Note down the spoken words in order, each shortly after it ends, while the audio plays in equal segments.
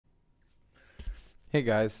Hey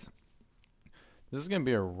guys, this is gonna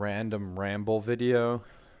be a random ramble video.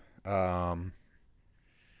 Um,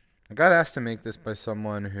 I got asked to make this by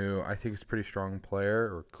someone who I think is a pretty strong player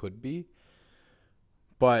or could be,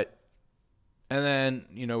 but and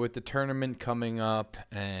then with the tournament coming up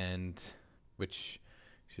and which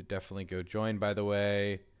you should definitely go join by the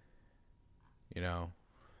way. You know,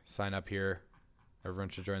 sign up here. Everyone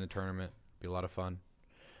should join the tournament. Be a lot of fun.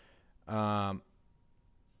 Um,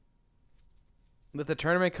 with the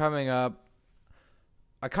tournament coming up,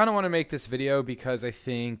 I kind of want to make this video because I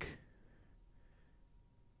think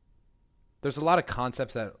there's a lot of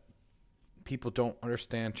concepts that people don't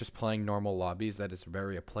understand just playing normal lobbies that is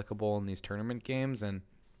very applicable in these tournament games, and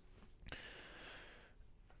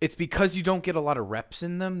it's because you don't get a lot of reps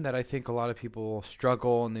in them that I think a lot of people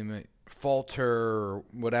struggle and they might falter or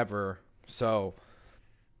whatever. So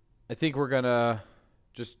I think we're gonna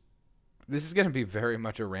just this is gonna be very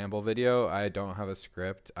much a ramble video. I don't have a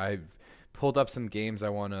script. I've pulled up some games I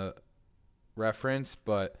want to reference,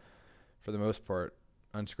 but for the most part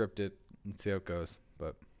unscripted. Let's see how it goes.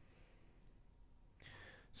 But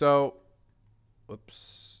so,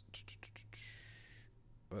 whoops.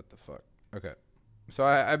 What the fuck? Okay. So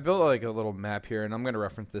I built like a little map here, and I'm going to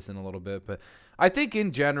reference this in a little bit. But I think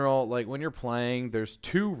in general, like when you're playing, there's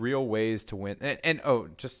two real ways to win. And oh,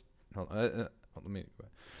 just hold on, let me.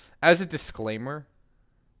 As a disclaimer,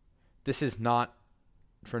 this is not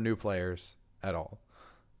for new players at all.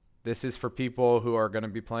 This is for people who are going to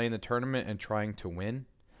be playing the tournament and trying to win.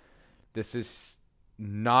 This is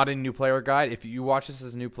not a new player guide. If you watch this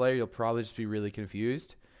as a new player, you'll probably just be really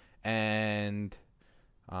confused. And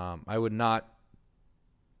I would not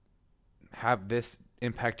have this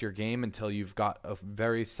impact your game until you've got a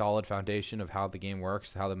very solid foundation of how the game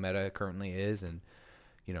works, how the meta currently is, and,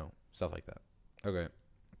 stuff like that. Okay.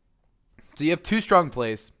 So you have two strong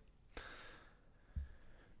plays.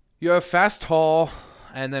 You have fast, tall,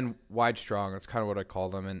 and then wide, strong. That's kind of what I call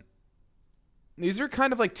them. And these are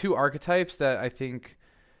kind of like two archetypes that I think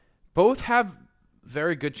both have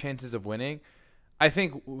very good chances of winning. I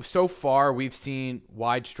think so far we've seen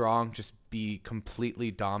wide strong just be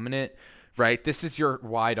completely dominant, right? This is your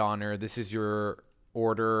wide honor. This is your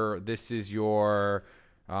order. This is your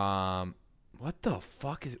what the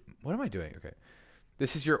fuck is what am I doing? Okay.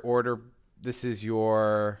 This is your order. This is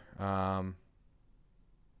your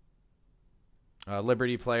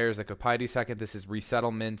Liberty players that go piety second. This is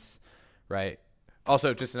resettlements, right?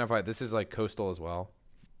 Also, just an FYI, this is like coastal as well.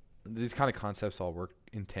 These kind of concepts all work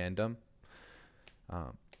in tandem.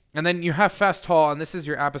 And then you have fast tall, and this is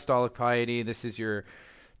your apostolic piety. This is your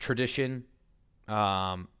tradition.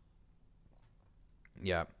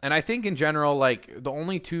 Yeah, and I think in general, like the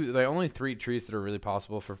only three trees that are really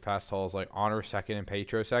possible for fast tall is like honor second and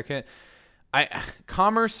patro second.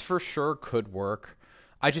 Commerce for sure could work.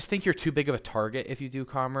 I just think you're too big of a target if you do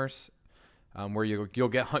commerce, where you'll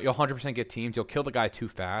 100% get teamed. You'll kill the guy too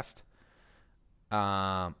fast.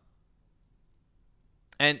 And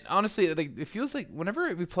honestly, like it feels like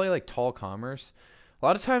whenever we play like tall commerce, a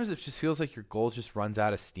lot of times it just feels like your goal just runs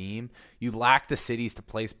out of steam. You lack the cities to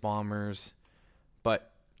place bombers.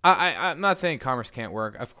 But I'm not saying commerce can't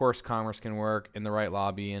work. Of course, commerce can work in the right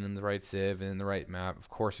lobby and in the right civ and in the right map. Of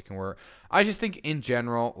course, it can work. I just think in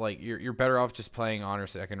general, like you're better off just playing honor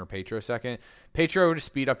second or patro second. Patro to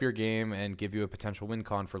speed up your game and give you a potential win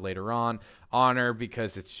con for later on. Honor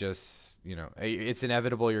because it's just it's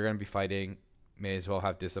inevitable. You're going to be fighting. May as well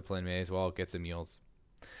have discipline. May as well get some meals.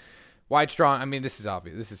 Wide strong. I mean, this is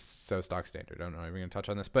obvious. This is so stock standard. I don't know if we're going to touch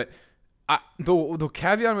on this, but the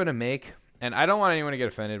caveat I'm going to make. And I don't want anyone to get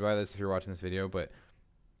offended by this if you're watching this video, but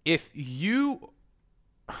if you,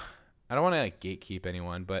 I don't want to like gatekeep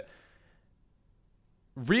anyone, but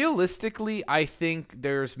realistically, I think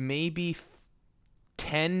there's maybe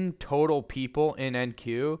 10 total people in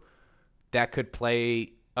NQ that could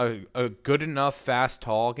play a good enough fast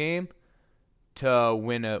tall game to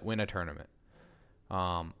win a tournament.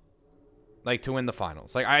 Like to win the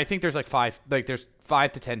finals. Like I think there's there's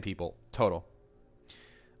 5 to 10 people total.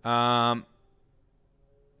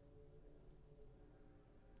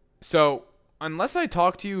 So, unless I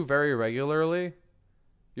talk to you very regularly,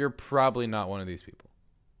 you're probably not one of these people.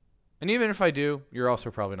 And even if I do, you're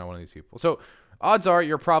also probably not one of these people. So, odds are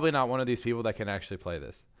you're probably not one of these people that can actually play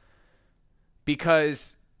this.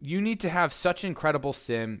 Because you need to have such incredible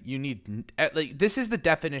sim. You need like this is the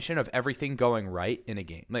definition of everything going right in a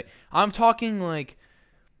game. Like I'm talking like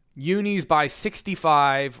unis by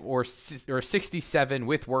 65 or 67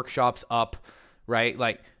 with workshops up, right?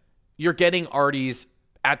 Like you're getting arties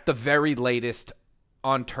at the very latest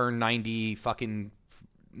on turn 90 fucking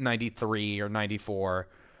 93 or 94.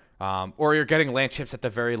 Or you're getting land chips at the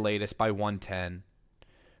very latest by 110.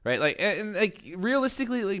 Right? Like, and like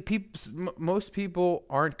realistically, like most people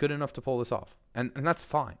aren't good enough to pull this off. And that's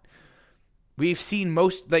fine. We've seen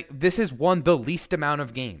like this has won the least amount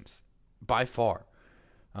of games by far.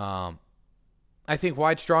 I think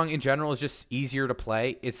wide strong in general is just easier to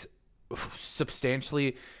play. It's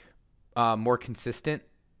substantially more consistent.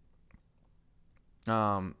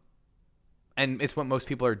 And it's what most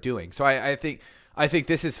people are doing. So I think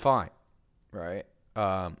this is fine, right?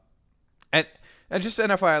 And just an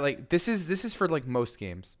FYI, like this is for like most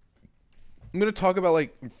games. I'm gonna talk about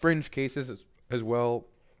like fringe cases as well,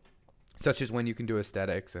 such as when you can do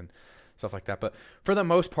aesthetics and stuff like that. But for the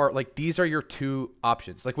most part, like these are your two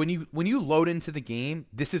options. Like when you load into the game,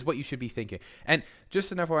 this is what you should be thinking. And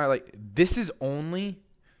just an FYI, like this is only,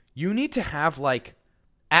 you need to have like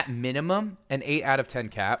at minimum an 8 out of 10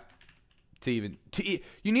 cap you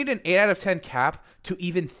need an 8 out of 10 cap to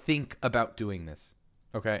even think about doing this.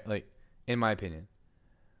 Okay? Like in my opinion.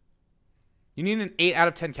 You need an 8 out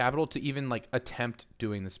of 10 capital to even like attempt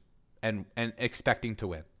doing this and expecting to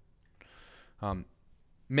win.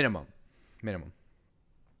 Minimum.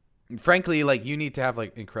 Frankly, like you need to have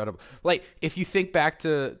like incredible, like if you think back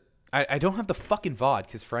to, I don't have the fucking VOD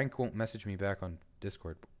because Frank won't message me back on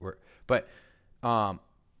Discord. But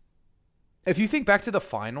if you think back to the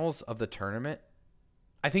finals of the tournament,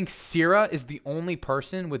 I think Sierra is the only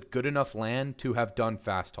person with good enough land to have done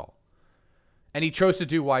fast haul. And he chose to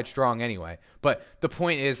do wide strong anyway. But the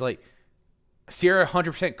point is, like, Sierra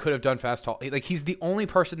 100% could have done fast haul. Like, he's the only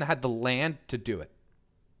person that had the land to do it.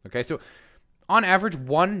 Okay, so on average,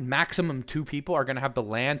 one, maximum two people are going to have the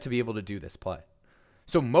land to be able to do this play.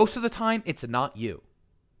 So most of the time, it's not you.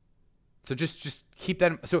 So just keep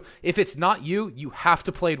that. So if it's not you, you have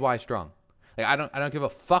to play wide strong. Like, I don't give a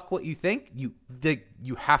fuck what you think. You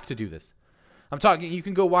have to do this. I'm talking, you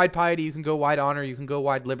can go wide piety, you can go wide honor, you can go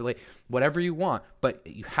wide liberty, whatever you want, but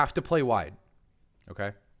you have to play wide.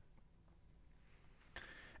 Okay?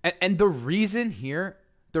 And the reason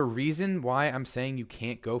why I'm saying you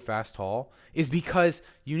can't go fast haul is because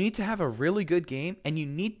you need to have a really good game and you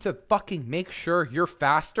need to fucking make sure you're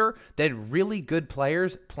faster than really good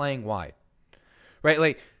players playing wide. Right?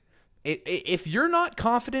 Like, if you're not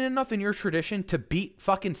confident enough in your tradition to beat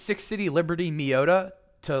fucking Six City Liberty Miota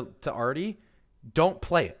to Artie, don't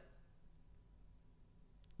play it.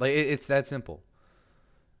 Like, it's that simple.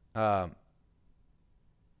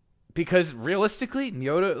 Because realistically,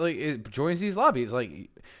 Miota like it joins these lobbies. Like,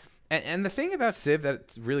 and the thing about Civ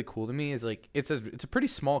that's really cool to me is like it's a pretty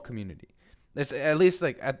small community. It's at least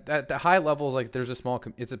like at the high levels, like there's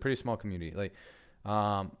it's a pretty small community. Like,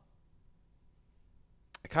 I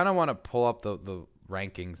kind of want to pull up the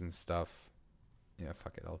rankings and stuff. Yeah,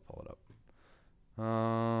 fuck it, I'll pull it up.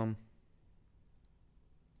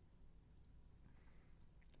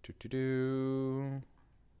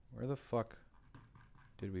 Where the fuck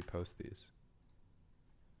did we post these?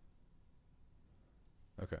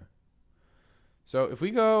 Okay. So if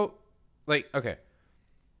we go, like, okay.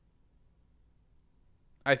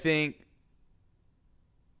 I think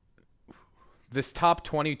this top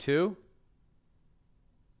 22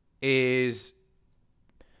 is,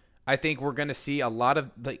 I think we're going to see a lot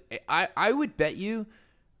of, like, I would bet you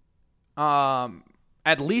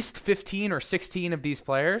at least 15 or 16 of these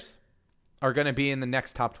players are going to be in the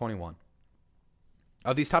next top 21.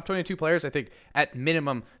 Of these top 22 players, I think at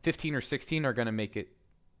minimum 15 or 16 are going to make it.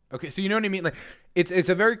 Okay, so you know what I mean? Like, it's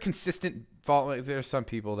a very consistent fault. Like, there's some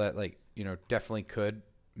people that, like, you know, definitely could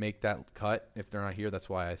make that cut if they're not here. That's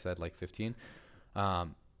why I said like 15. The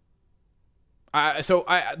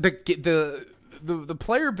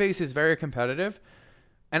player base is very competitive,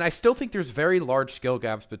 and I still think there's very large skill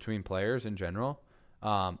gaps between players in general.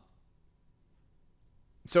 So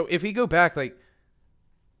if we go back, like,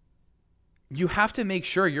 you have to make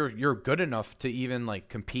sure you're good enough to even like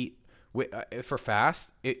compete with for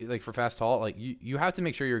fast haul. Like you have to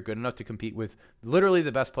make sure you're good enough to compete with literally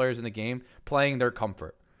the best players in the game playing their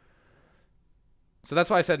comfort. So that's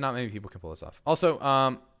why I said not many people can pull this off.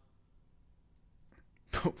 Also,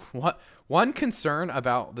 one concern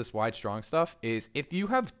about this wide strong stuff is if you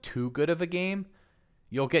have too good of a game,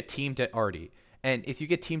 you'll get teamed at Artie. And if you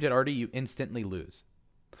get teamed at Artie, you instantly lose.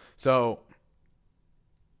 So,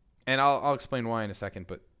 and I'll explain why in a second,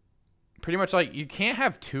 but pretty much like you can't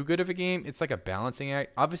have too good of a game. It's like a balancing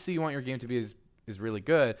act. Obviously, you want your game to be as really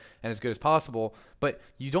good and as good as possible, but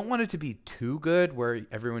you don't want it to be too good where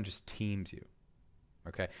everyone just teams you.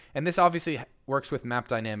 Okay? And this obviously works with map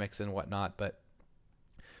dynamics and whatnot, but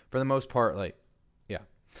for the most part, like, yeah.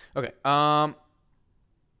 Okay.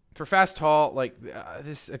 For fast haul, like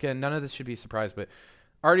this again, none of this should be a surprise, but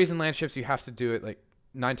Arties and land ships, you have to do it like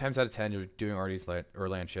 9 times out of 10. You're doing arties or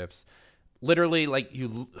land ships. Literally, like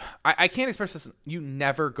I can't express this. You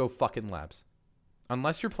never go fucking labs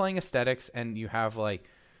unless you're playing aesthetics and you have like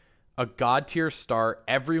a god tier start.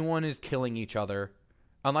 Everyone is killing each other.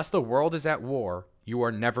 Unless the world is at war, you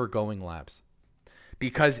are never going labs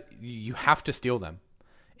because you have to steal them.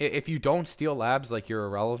 If you don't steal labs, like you're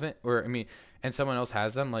irrelevant, or I mean, and someone else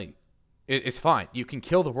has them, like it's fine. You can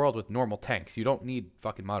kill the world with normal tanks. You don't need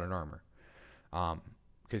fucking modern armor.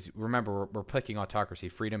 Because remember, we're picking autocracy.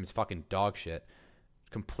 Freedom is fucking dog shit.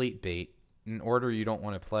 Complete bait. In order, you don't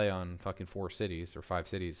want to play on fucking 4 cities or 5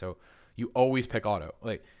 cities. So you always pick auto.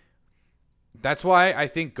 Like, that's why I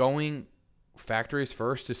think going factories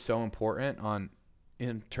first is so important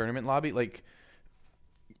in tournament lobby. Like,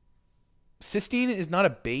 Sistine is not a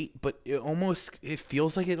bait, but it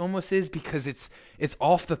feels like it almost is because it's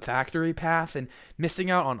off the factory path, and missing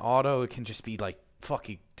out on auto, it can just be like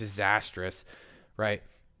fucking disastrous, right?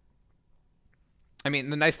 I mean,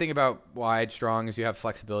 the nice thing about wide strong is you have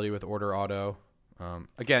flexibility with order auto.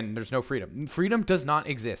 Again, there's no freedom. Freedom does not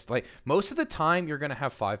exist. Like most of the time, you're gonna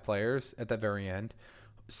have 5 players at the very end.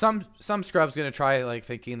 Some scrub's gonna try like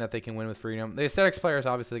thinking that they can win with freedom. The aesthetics player is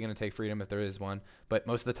obviously gonna take freedom if there is one, but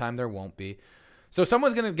most of the time there won't be. So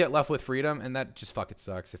someone's gonna get left with freedom, and that just fucking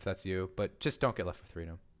sucks if that's you. But just don't get left with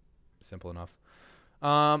freedom. Simple enough.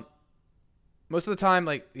 Most of the time,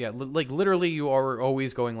 like like literally, you are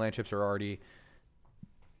always going land chips or arty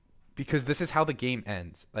because this is how the game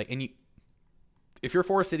ends. Like, and if you're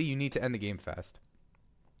for a city, you need to end the game fast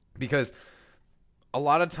because a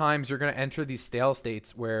lot of times you're going to enter these stale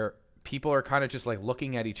states where people are kind of just like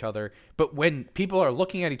looking at each other. But when people are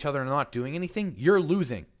looking at each other and not doing anything, you're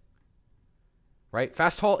losing. Right?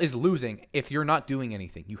 Fast haul is losing if you're not doing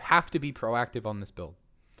anything. You have to be proactive on this build.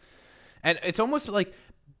 And it's almost like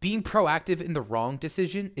being proactive in the wrong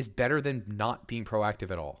decision is better than not being proactive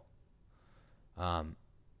at all.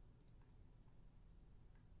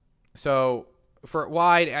 So for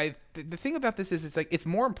wide, the thing about this is it's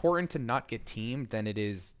more important to not get teamed than it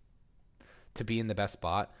is to be in the best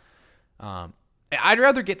spot. I'd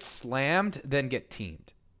rather get slammed than get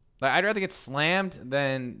teamed. Like I'd rather get slammed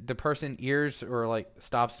than the person ears or like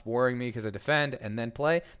stops boring me because I defend and then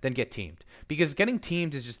play than get teamed, because getting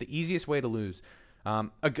teamed is just the easiest way to lose. A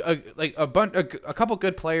couple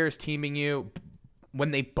good players teaming you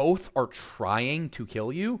when they both are trying to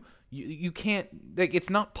kill you, you can't, like, it's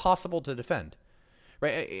not possible to defend.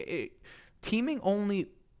 Right? Teaming only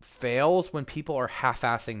fails when people are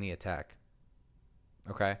half-assing the attack.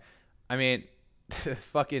 Okay? I mean,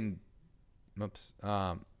 fucking, oops.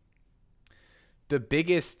 The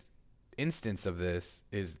biggest instance of this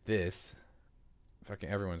is this. Fucking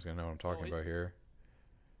everyone's gonna know what I'm talking about here.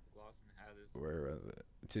 Where was it?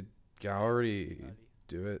 Did Gal already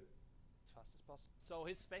do it? As fast as possible. So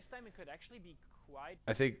his space timing could actually be quite.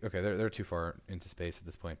 I think okay, they're too far into space at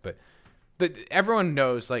this point, but everyone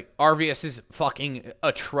knows like Arvius's fucking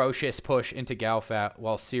atrocious push into Galfat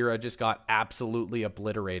while Sierra just got absolutely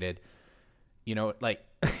obliterated. You know, like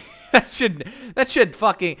that should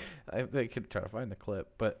fucking. I could try to find the clip,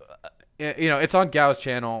 but you know, it's on Gao's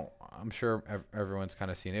channel. I'm sure everyone's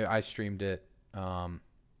kind of seen it. I streamed it.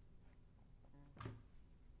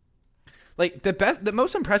 Like the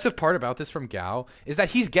most impressive part about this from Gao is that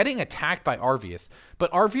he's getting attacked by Arvius,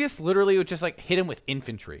 but Arvius literally would just like hit him with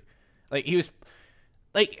infantry. Like he was,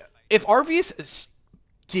 like if Arvius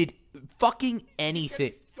did fucking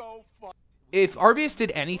anything, if Arvius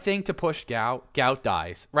did anything to push Gao, Gao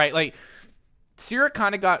dies, right? Like Sierra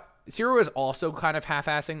was also kind of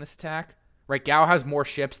half-assing this attack, right? Gao has more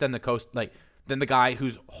ships than than the guy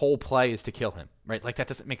whose whole play is to kill him, right? Like that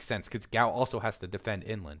doesn't make sense because Gao also has to defend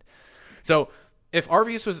inland. So if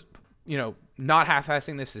Arvius was, you know, not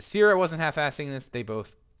half-assing this, if Sierra wasn't half-assing this,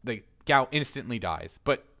 Gao instantly dies.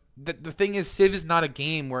 But the thing is, Civ is not a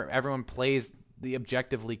game where everyone plays the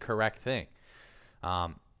objectively correct thing.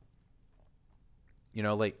 You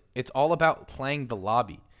know, like it's all about playing the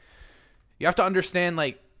lobby. You have to understand,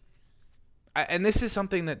 like, and this is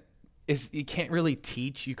something that you can't really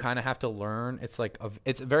teach. You kind of have to learn. It's like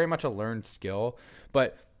it's very much a learned skill,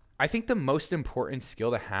 but I think the most important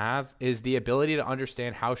skill to have is the ability to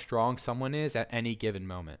understand how strong someone is at any given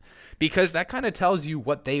moment, because that kind of tells you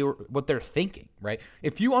what they're thinking, right?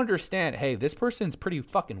 If you understand, hey, this person's pretty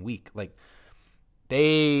fucking weak, like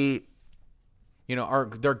they, you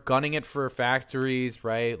know, they're gunning it for factories,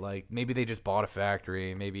 right? Like maybe they just bought a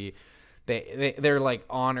factory, maybe they're like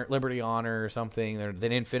Liberty Honor or something. They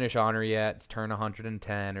didn't finish Honor yet. It's turn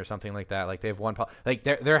 110 or something like that. Like they have like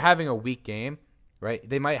they're having a weak game. Right?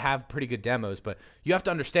 They might have pretty good demos, but you have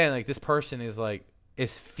to understand, like, this person is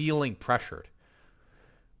is feeling pressured.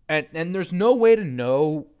 And there's no way to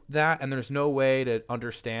know that, and there's no way to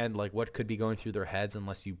understand like what could be going through their heads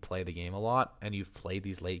unless you play the game a lot and you've played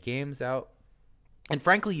these late games out. And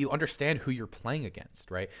frankly, you understand who you're playing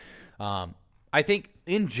against, right? I think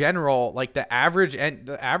in general, like the average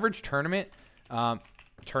tournament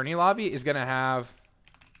tourney lobby is gonna have,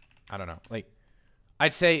 I don't know, like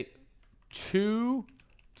I'd say 2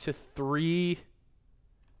 to 3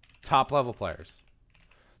 top level players.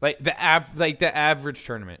 Like the average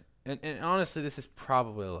tournament, and honestly, this is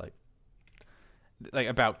probably like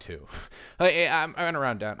about 2. Like I'm gonna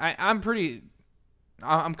round down. I'm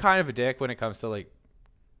kind of a dick when it comes to like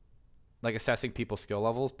assessing people's skill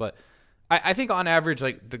levels, but I think on average,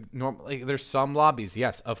 like the normal, like there's some lobbies.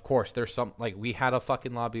 Yes, of course, there's some, like we had a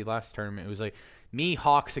fucking lobby last tournament. It was like me,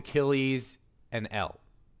 Hawks, Achilles, and L,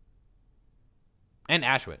 and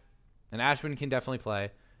Ashwin, and Ashwin can definitely play.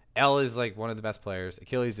 L is like one of the best players.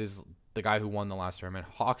 Achilles is the guy who won the last tournament.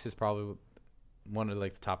 Hawks is probably one of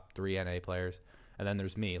like the top 3 NA players, and then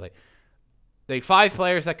there's me. Like 5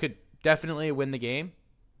 players that could definitely win the game.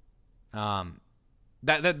 That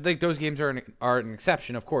like those games are an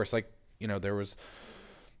exception, of course. Like there's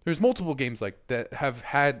multiple games like that have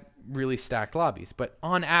had really stacked lobbies, but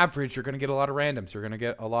on average, you're gonna get a lot of randoms. You're gonna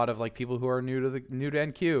get a lot of like people who are new to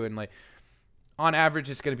NQ, and like on average,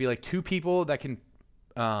 it's gonna be like 2 people that can.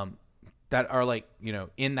 That are like,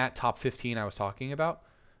 in that top 15 I was talking about,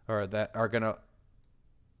 or that are going to,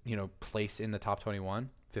 place in the top 21,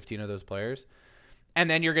 15 of those players. And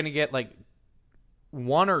then you're going to get like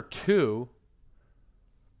 1 or 2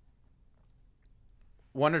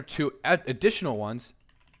 additional ones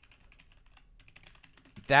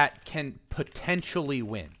that can potentially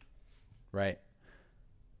win, right?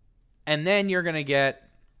 And then you're going to get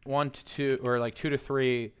 1 to 2 or like 2 to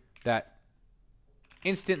 3 that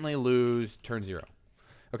instantly lose turn 0.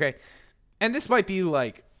 Okay. And this might be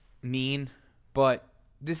like mean, but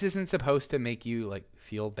this isn't supposed to make you like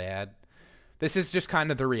feel bad. This is just kind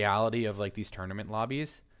of the reality of like these tournament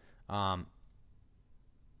lobbies. And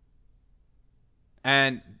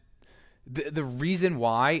the reason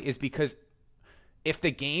why is because if the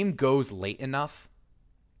game goes late enough,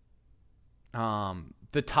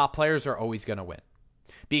 the top players are always going to win,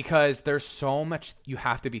 because there's so much you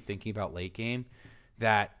have to be thinking about late game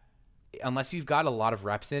that unless you've got a lot of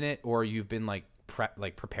reps in it, or you've been like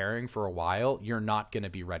preparing for a while, you're not going to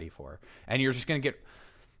be ready for. And you're just going to get,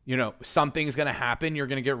 something's going to happen. You're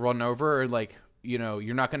going to get run over, or like,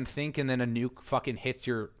 you're not going to think, and then a nuke fucking hits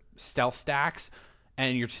your stealth stacks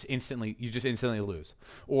and you just instantly lose.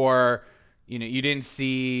 Or, you didn't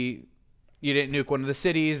nuke one of the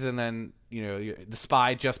cities, and then, the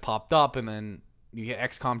spy just popped up, and then you get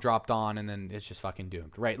XCOM dropped on, and then it's just fucking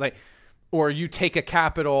doomed, right? Like, or you take a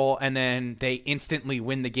capital and then they instantly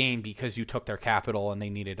win the game because you took their capital and they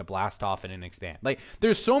needed to blast off and an expand. Like,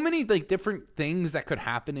 there's so many like different things that could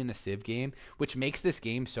happen in a Civ game, which makes this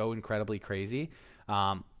game so incredibly crazy.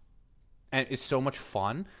 And it's so much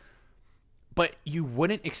fun, but you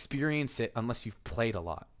wouldn't experience it unless you've played a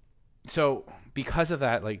lot. So because of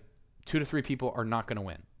that, like 2 to 3 people are not going to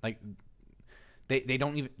win. Like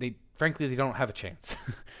frankly, they don't have a chance.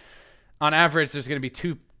 On average, there's going to be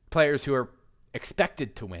 2 players who are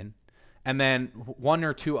expected to win, and then 1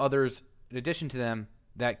 or 2 others in addition to them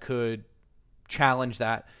that could challenge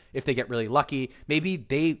that if they get really lucky. Maybe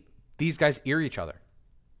these guys ear each other.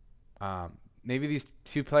 Maybe these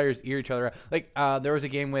 2 players ear each other. Like there was a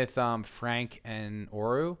game with Frank and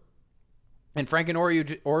Oru, and Frank and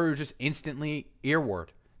Oru just instantly ear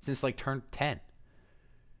ward since like turn 10,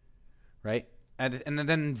 right? And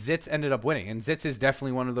then Zitz ended up winning, and Zitz is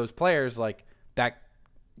definitely one of those players like that.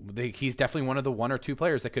 He's definitely one of the 1 or 2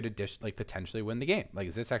 players that could potentially win the game. Like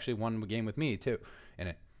Zitz actually won the game with me too in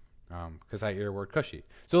it, because I ear word Cushy.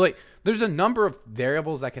 So like there's a number of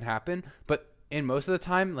variables that can happen, but in most of the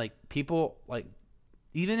time, like people, like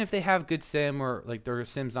even if they have good sim, or like their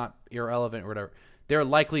sim's not irrelevant or whatever, they're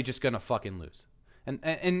likely just gonna fucking lose. And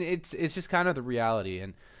it's just kind of the reality.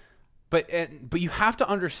 But you have to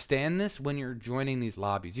understand this when you're joining these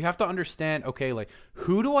lobbies. You have to understand, okay, like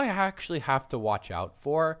who do I actually have to watch out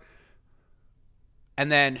for?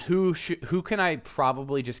 And then who can I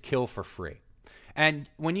probably just kill for free? And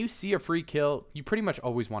when you see a free kill, you pretty much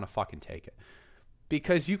always want to fucking take it,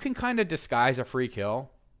 because you can kind of disguise a free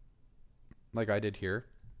kill like I did here.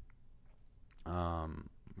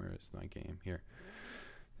 Where is my game here?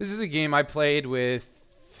 This is a game I played with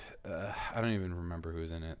I don't even remember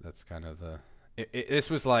who's in it. That's kind of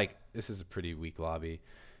this is a pretty weak lobby.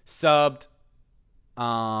 Subbed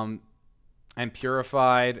and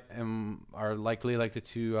Purified are likely like the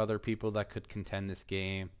two other people that could contend this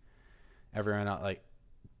game. Everyone like,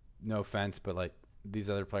 no offense, but like these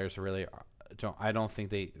other players are really I don't think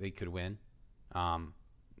they could win.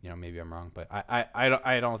 Maybe I'm wrong, but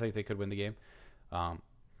I don't think they could win the game. Um,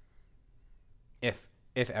 if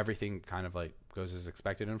everything kind of like goes as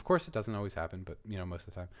expected, and of course it doesn't always happen, but most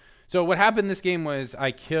of the time. So what happened this game was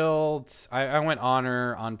I went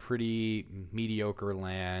honor on pretty mediocre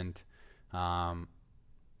land, and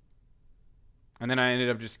then I ended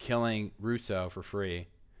up just killing Russo for free.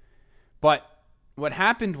 But what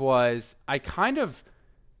happened was I kind of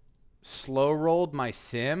slow rolled my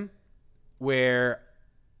sim where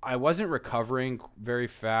I wasn't recovering very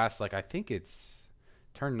fast. Like I think it's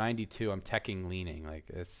turn 92. I'm teching leaning. Like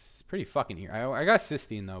it's pretty fucking here. I got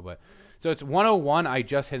cysteine though, but so it's 101. I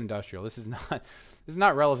just hit industrial. This is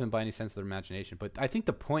not relevant by any sense of the imagination. But I think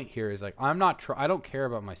the point here is like I don't care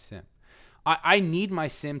about my sim. I need my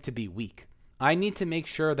sim to be weak. I need to make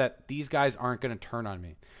sure that these guys aren't going to turn on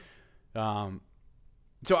me.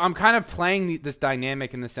 So I'm kind of playing this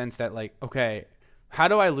dynamic in the sense that like, okay, how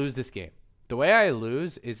do I lose this game? The way I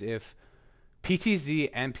lose is if PTZ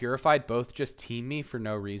and Purified both just team me for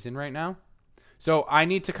no reason right now. So I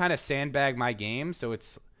need to kind of sandbag my game so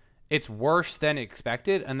it's worse than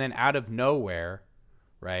expected, and then out of nowhere,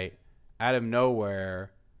 right? Out of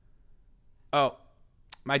nowhere, oh,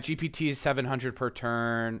 my GPT is 700 per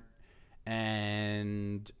turn,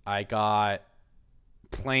 and I got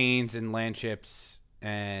planes and land ships,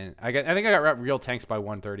 and I think I got real tanks by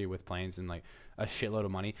 130 with planes and like a shitload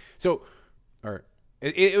of money. So, or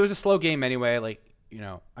it was a slow game anyway. Like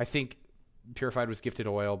I think Purified was gifted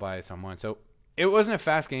oil by someone, so it wasn't a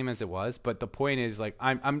fast game as it was. But the point is like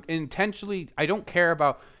I'm intentionally, I don't care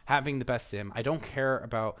about having the best sim. I don't care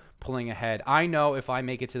about pulling ahead. I know if I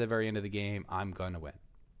make it to the very end of the game, I'm gonna win.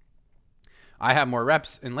 I have more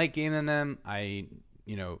reps in late game than them. I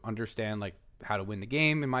understand like how to win the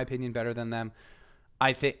game in my opinion better than them.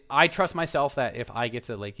 I trust myself that if I get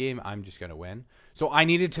to the late game, I'm just going to win. So I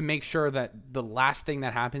needed to make sure that the last thing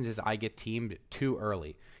that happens is I get teamed too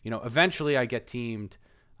early. Eventually I get teamed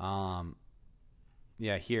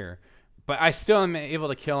here. But I still am able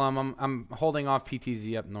to kill him. I'm holding off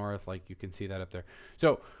PTZ up north, like you can see that up there.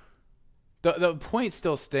 So the point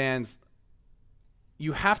still stands.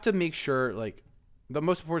 You have to make sure like the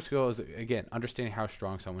most important skill is, again, understanding how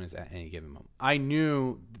strong someone is at any given moment. I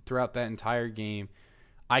knew throughout that entire game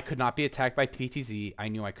I could not be attacked by PTZ. I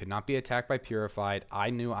knew I could not be attacked by Purified.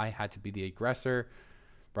 I knew I had to be the aggressor,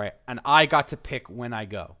 right? And I got to pick when I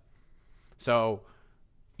go. So,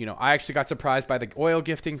 I actually got surprised by the oil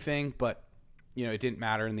gifting thing, but, it didn't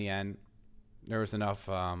matter in the end. There was enough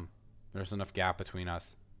gap between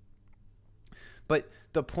us. But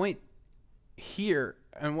the point here,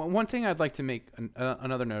 and one thing I'd like to make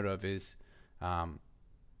another note of is,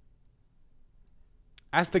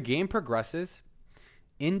 as the game progresses,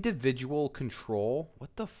 individual control,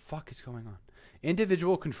 what the fuck is going on?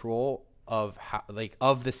 Individual control of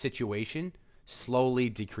of the situation slowly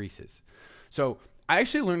decreases. So I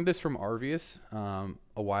actually learned this from Arvius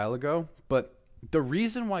a while ago, but the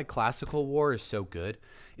reason why Classical War is so good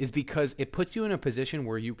is because it puts you in a position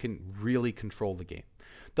where you can really control the game.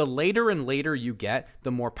 The later and later you get,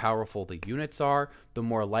 the more powerful the units are, the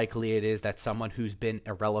more likely it is that someone who's been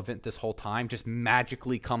irrelevant this whole time just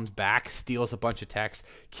magically comes back, steals a bunch of techs,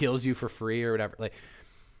 kills you for free or whatever. Like,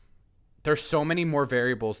 there's so many more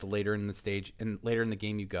variables the later in the stage and later in the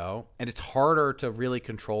game you go, and it's harder to really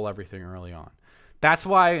control everything early on. That's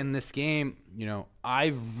why in this game,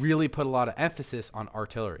 I really put a lot of emphasis on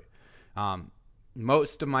artillery.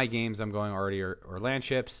 Most of my games I'm going arty or land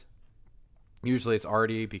ships. Usually it's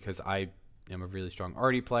arty because I am a really strong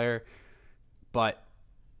arty player. But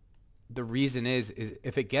the reason is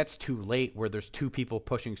if it gets too late where there's two people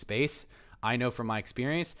pushing space, I know from my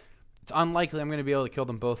experience, it's unlikely I'm going to be able to kill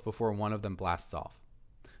them both before one of them blasts off.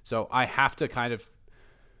 So I have to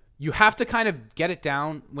you have to kind of get it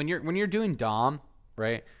down when you're doing Dom,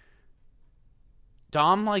 right?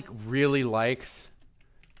 Dom like really likes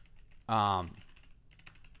like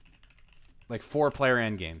 4-player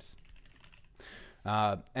end games.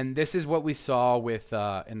 And this is what we saw with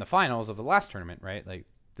in the finals of the last tournament, right? Like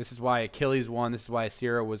this is why Achilles won. This is why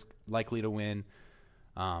Asira was likely to win.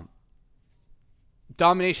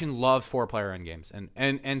 Domination loves 4-player end games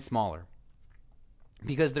and smaller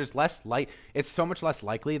because there's less it's so much less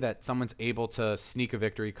likely that someone's able to sneak a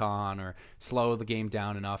victory con or slow the game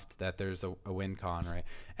down enough that there's a win con, right?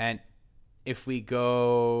 And if we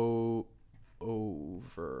go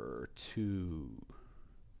over to,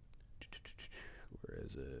 where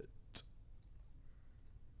is it?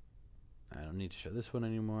 I don't need to show this one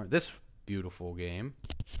anymore. This beautiful game.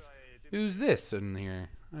 Who's this in here?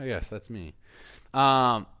 Oh, yes, that's me.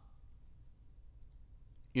 You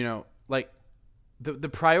know, like the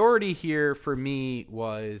priority here for me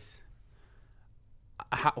was,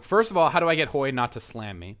 first of all, how do I get Hoy not to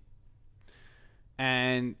slam me?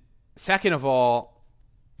 And second of all,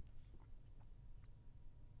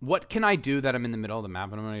 what can I do that I'm in the middle of the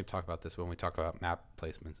map? And I'm going to talk about this when we talk about map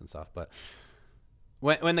placements and stuff. But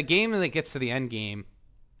when the game gets to the end game,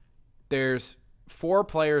 there's 4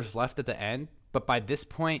 players left at the end. But by this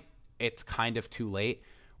point, it's kind of too late.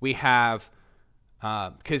 We have,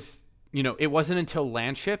 because, you know, it wasn't until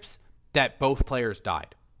land ships that both players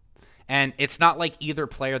died. And it's not like either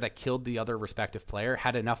player that killed the other respective player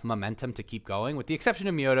had enough momentum to keep going, with the exception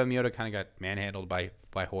of Miota. Miota kind of got manhandled by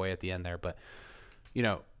Hoy at the end there. But, you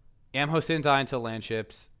know, Amhost didn't die until land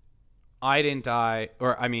ships. I didn't die,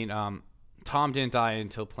 Tom didn't die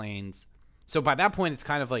until planes. So by that point, it's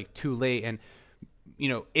kind of like too late. And, you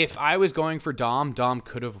know, if I was going for Dom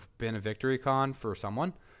could have been a victory con for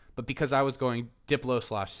someone. But because I was going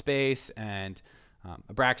Diplo/space and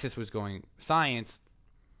Abraxas was going science,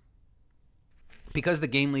 because the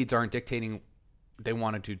game leads aren't dictating they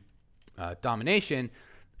want to do domination,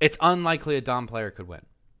 it's unlikely a Dom player could win.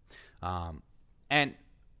 And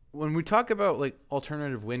when we talk about like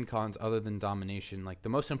alternative win cons other than domination, like the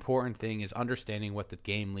most important thing is understanding what the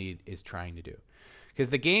game lead is trying to do, because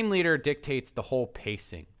the game leader dictates the whole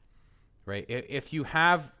pacing, right? If you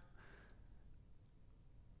have,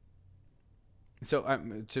 so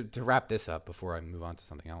to wrap this up before I move on to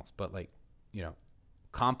something else, but like, you know,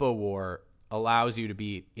 Compo War allows you to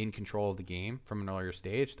be in control of the game from an earlier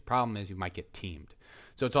stage. The problem is you might get teamed.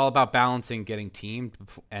 So it's all about balancing getting teamed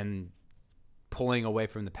and pulling away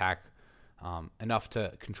from the pack enough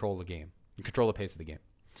to control the game, control the pace of the game.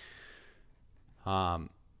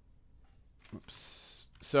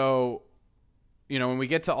 So, you know, when we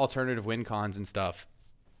get to alternative win cons and stuff,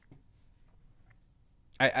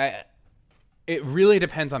 it really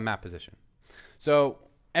depends on map position. So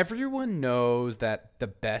everyone knows that the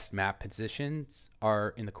best map positions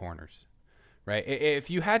are in the corners, right? If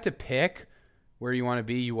you had to pick where you want to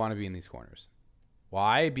be in these corners.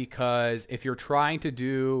 Why? Because if you're trying to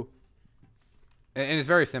do, and it's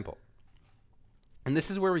very simple, and this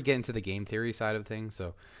is where we get into the game theory side of things.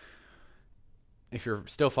 So if you're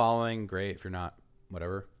still following, great. If you're not,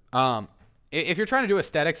 whatever. If you're trying to do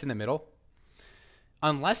aesthetics in the middle,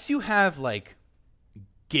 unless you have like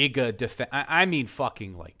I mean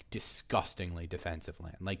fucking like disgustingly defensive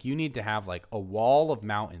land. Like you need to have like a wall of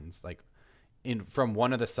mountains like from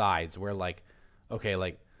one of the sides where like, okay,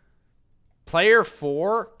 like player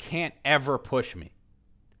 4 can't ever push me,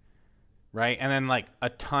 right? And then like a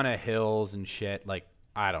ton of hills and shit. Like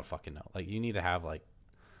I don't fucking know. Like you need to have like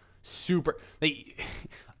super, like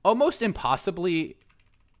almost impossibly,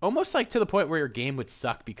 almost like to the point where your game would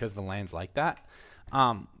suck because the land's like that.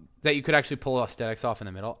 That you could actually pull aesthetics off in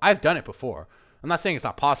the middle. I've done it before. I'm not saying it's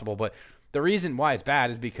not possible, but the reason why it's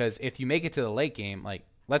bad is because if you make it to the late game, like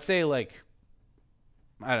let's say like,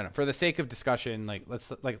 I don't know, for the sake of discussion, like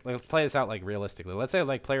let's play this out like realistically. Let's say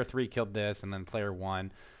like player 3 killed this and then player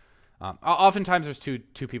 1. Oftentimes there's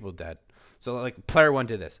two people dead. So like player 1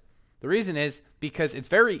 did this. The reason is because it's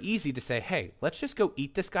very easy to say, hey, let's just go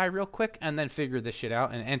eat this guy real quick and then figure this shit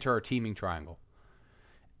out and enter our teaming triangle.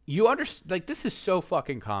 You understand, like this is so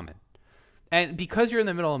fucking common. And because you're in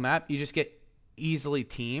the middle of the map, you just get easily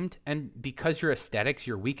teamed. And because your aesthetics,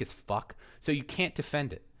 you're weak as fuck. So you can't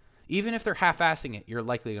defend it. Even if they're half-assing it, you're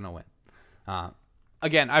likely going to win.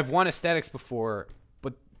 Again, I've won aesthetics before,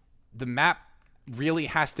 but the map really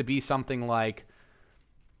has to be something like,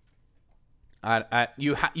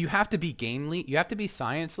 you have to be game lead. You have to be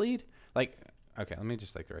science lead. Like, okay, let me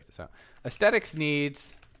just like write this out. Aesthetics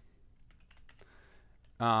needs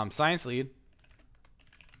science lead,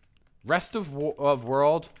 rest of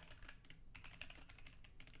world,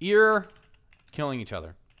 ear, killing each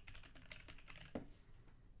other.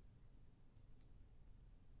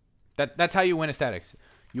 That's how you win aesthetics.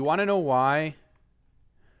 You want to know why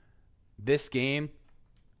this game?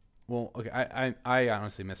 Well, okay, I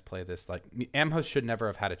honestly misplay this. Like Amhost should never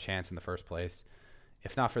have had a chance in the first place,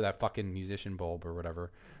 if not for that fucking musician bulb or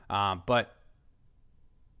whatever. But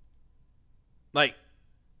like,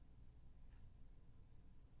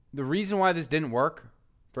 the reason why this didn't work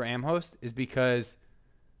for Amhost is because,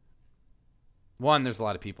 one, there's a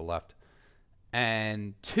lot of people left.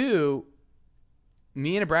 And two,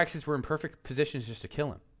 me and Abraxas were in perfect positions just to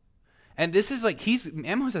kill him. And this is like,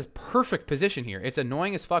 Amhost has perfect position here. It's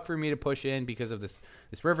annoying as fuck for me to push in because of this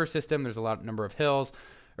river system. There's a number of hills.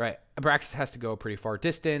 right? Abraxas has to go a pretty far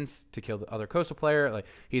distance to kill the other coastal player. Like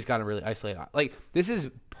he's got to really isolate. Like this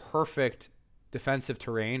is perfect defensive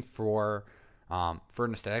terrain for an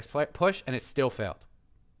aesthetics push, and it still failed.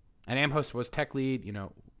 And Amhost was tech lead. You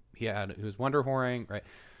know, he was wonder whoring, right?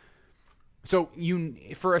 So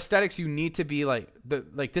for aesthetics, you need to be like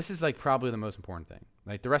this is like probably the most important thing.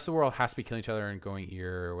 Like the rest of the world has to be killing each other and going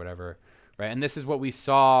ear or whatever, right? And this is what we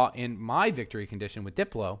saw in my victory condition with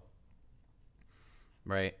Diplo,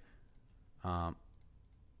 right?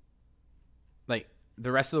 Like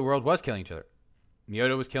the rest of the world was killing each other.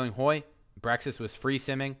 Myoto was killing Hoi. Abraxas was free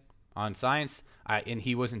simming on science, and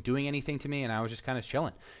he wasn't doing anything to me, and I was just kind of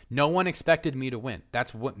chilling. No one expected me to win.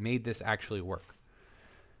 That's what made this actually work.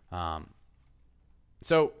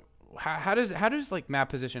 So how does like map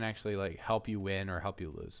position actually like help you win or help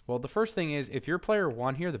you lose? Well, the first thing is if you're player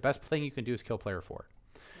 1 here, the best thing you can do is kill player 4,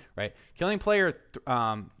 right? Killing player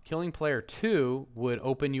 2 would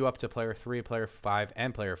open you up to player 3, player 5,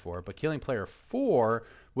 and player 4, but killing player 4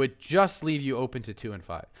 would just leave you open to 2 and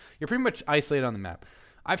 5. You're pretty much isolated on the map.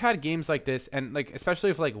 I've had games like this, and like especially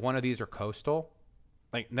if like one of these are coastal,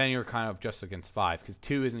 like then you're kind of just against 5 because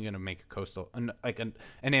 2 isn't going to make a coastal like an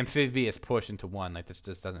amphibious push into 1. Like this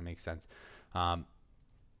just doesn't make sense. So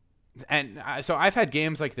I've had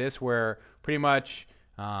games like this where pretty much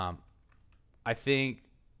I think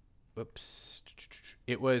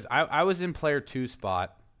it was I was in player 2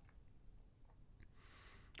 spot.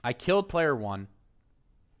 I killed player 1.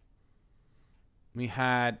 We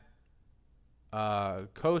had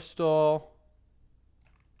coastal.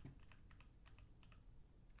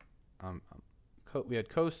 We had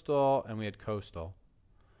coastal and we had coastal,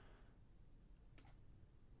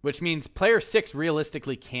 which means player 6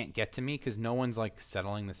 realistically can't get to me because no one's like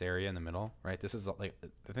settling this area in the middle, right? This is like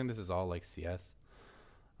I think this is all like CS.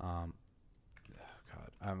 God,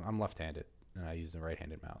 I'm left-handed and I use a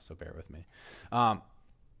right-handed mouse, so bear with me.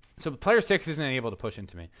 So player 6 isn't able to push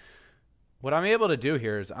into me. What I'm able to do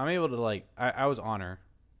here is I'm able to like I was honor.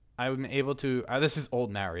 I'm able to this is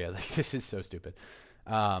old Mario. Like this is so stupid.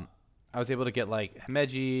 I was able to get like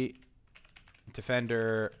Himeji,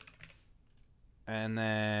 defender, and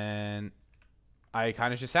then I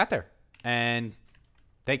kind of just sat there and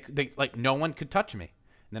they like no one could touch me.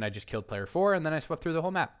 And then I just killed player 4 and then I swept through the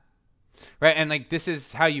whole map. Right? And like this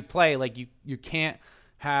is how you play. Like you can't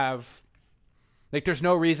have like there's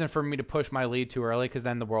no reason for me to push my lead too early because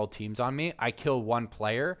then the world teams on me. I kill one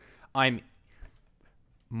player. I'm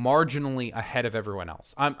marginally ahead of everyone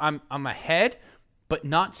else. I'm ahead, but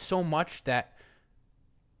not so much that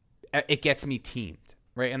it gets me teamed,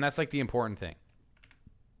 right? And that's like the important thing.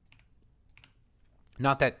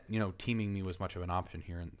 Not that, you know, teaming me was much of an option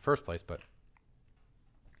here in the first place, but,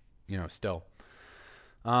 you know, still.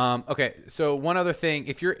 Okay, so one other thing.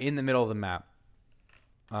 If you're in the middle of the map,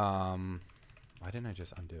 why didn't I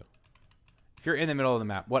just undo? If you're in the middle of the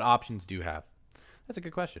map, what options do you have? That's a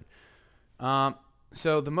good question.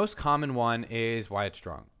 So the most common one is wide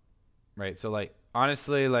strong, right? So, like,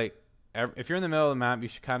 honestly, like, if you're in the middle of the map, you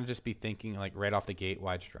should kind of just be thinking, like, right off the gate,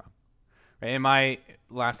 wide strong. Right? In my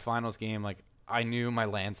last finals game, like, I knew my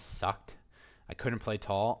land sucked. I couldn't play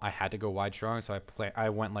tall. I had to go wide strong, so I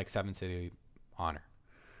went, like, 7 city honor.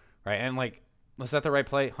 Right? And, like, was that the right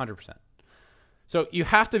play? 100%. So you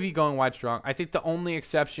have to be going wide strong. I think the only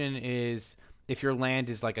exception is if your land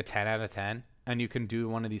is, like, a 10 out of 10, and you can do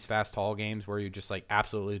one of these fast tall games where you just, like,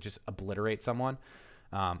 absolutely just obliterate someone.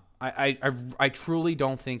 I truly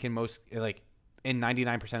don't think in most, like, in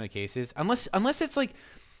 99% of cases, unless it's like,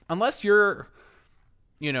 unless you're,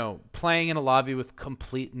 you know, playing in a lobby with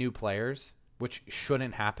complete new players, which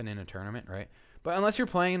shouldn't happen in a tournament, right? But unless you're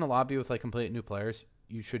playing in a lobby with, like, complete new players,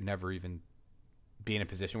 you should never even be in a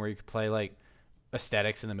position where you could play, like,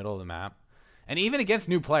 aesthetics in the middle of the map. And even against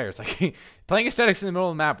new players, like, playing aesthetics in the middle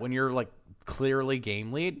of the map when you're, like, clearly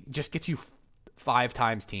game lead just gets you 5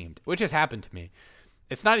 times teamed, which has happened to me.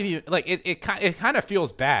 It's not even like it kind of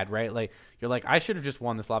feels bad, right? Like you're like, I should have just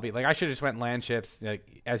won this lobby. Like I should have just went land ships,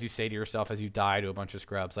 like, as you say to yourself as you die to a bunch of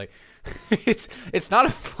scrubs. Like it's not a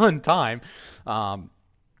fun time.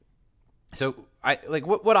 So I like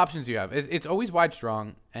what options do you have? It's always wide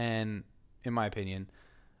strong, and in my opinion,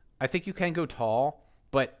 I think you can go tall,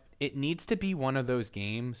 but it needs to be one of those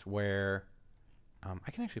games where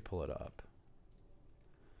I can actually pull it up.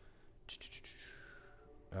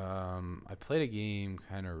 I played a game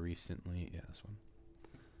kind of recently. Yeah, this one.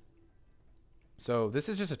 So this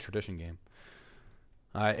is just a tradition game.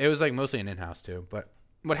 It was like mostly an in-house too. But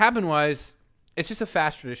what happened was, it's just a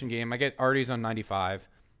fast tradition game. I get Arties on 95,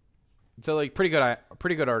 so like pretty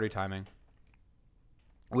good Artie timing.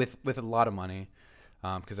 With a lot of money,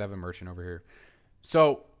 because I have a merchant over here.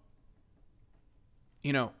 So,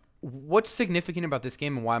 what's significant about this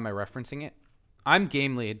game and why am I referencing it? I'm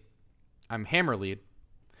game lead. I'm hammer lead.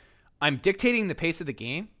 I'm dictating the pace of the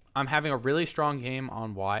game. I'm having a really strong game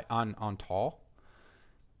on tall.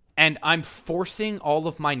 And I'm forcing all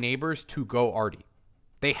of my neighbors to go arty.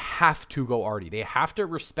 They have to go arty. They have to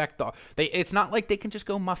respect it's not like they can just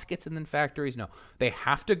go muskets and then factories. No, they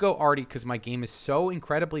have to go arty because my game is so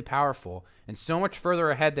incredibly powerful and so much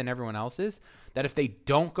further ahead than everyone else's that if they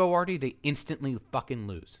don't go arty, they instantly fucking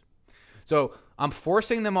lose. So I'm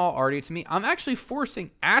forcing them all arty to me. I'm actually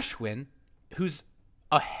forcing Ashwin, who's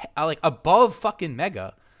like above fucking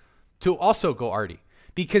Mega, to also go arty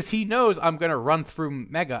because he knows I'm going to run through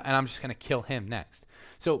Mega and I'm just going to kill him next.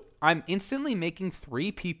 So I'm instantly making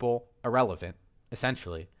 3 people irrelevant,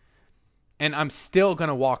 essentially, and I'm still going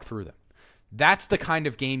to walk through them. That's the kind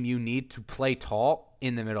of game you need to play tall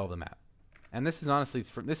in the middle of the map. And this is honestly,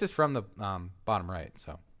 this is from the bottom right,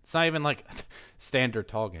 so it's not even like a standard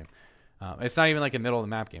tall game. It's not even like a middle of the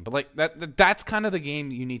map game, but like that's kind of the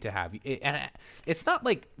game you need to have. And it's not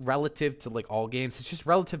like relative to like all games. It's just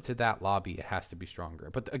relative to that lobby. It has to be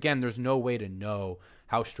stronger. But again, there's no way to know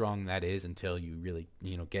how strong that is until you really,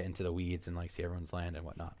 get into the weeds and like see everyone's land and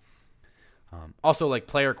whatnot. Also, like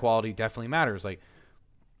player quality definitely matters. Like,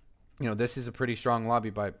 this is a pretty strong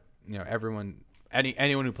lobby by,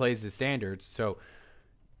 anyone who plays the standards. So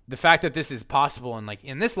the fact that this is possible and like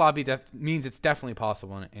in this lobby means it's definitely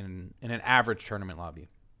possible in an average tournament lobby.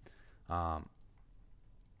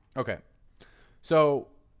 Okay, so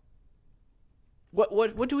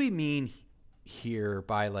what do we mean here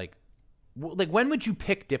by like when would you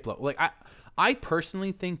pick Diplo? Like I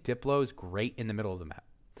personally think Diplo is great in the middle of the map.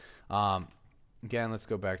 Again, let's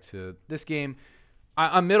go back to this game.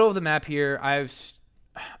 I'm middle of the map here.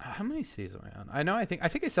 How many cities am I on? I think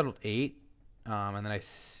I settled 8. And then I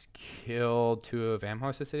killed 2 of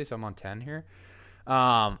Amhos's cities, so I'm on 10 here.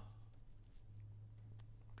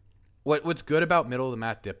 What's good about middle of the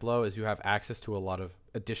map Diplo is you have access to a lot of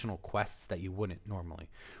additional quests that you wouldn't normally,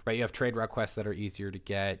 right? You have trade route quests that are easier to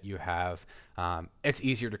get. You have it's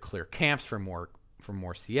easier to clear camps for more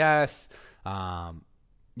CS.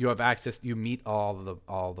 You have access. You meet all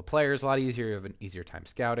the players a lot easier. You have an easier time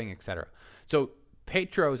scouting, etc. So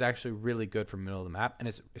Petro is actually really good for middle of the map, and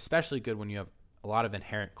it's especially good when you have a lot of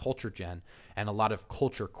inherent culture gen and a lot of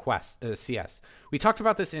culture quests, CS. We talked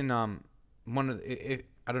about this in one of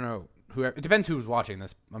I don't know it depends who's watching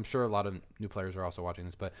this. I'm sure a lot of new players are also watching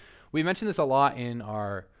this, but we mentioned this a lot in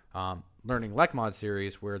our learning Lekmod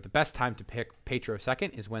series, where the best time to pick Petro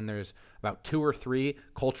second is when there's about 2 or 3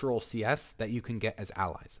 cultural CS that you can get as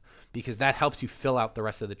allies, because that helps you fill out the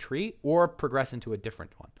rest of the tree or progress into a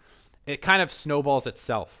different one. It kind of snowballs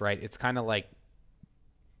itself, right? It's kind of like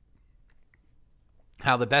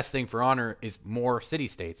how the best thing for Honor is more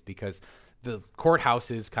city-states, because the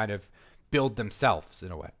courthouses kind of build themselves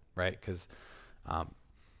in a way, right? Because,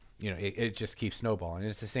 it just keeps snowballing. And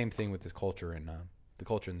it's the same thing with this culture and the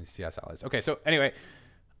culture in the CS allies. Okay, so anyway,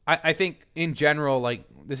 I think in general, like,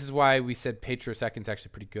 this is why we said Petro second is actually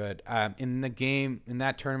pretty good. In the game, in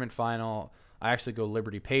that tournament final, I actually go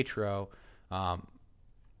Liberty Petro.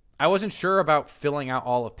 I wasn't sure about filling out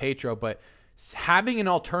all of Petro, but having an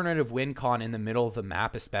alternative win con in the middle of the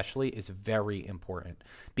map especially is very important,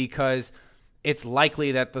 because it's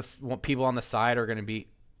likely that the people on the side are going to be,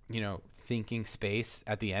 thinking space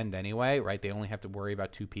at the end anyway, right? They only have to worry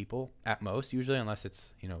about 2 people at most, usually, unless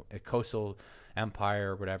it's, a coastal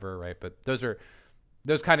empire or whatever, right? But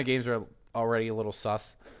those kind of games are already a little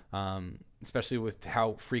sus, especially with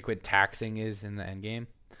how frequent taxing is in the end game.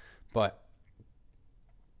 But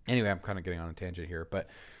anyway, I'm kind of getting on a tangent here, but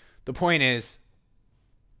the point is,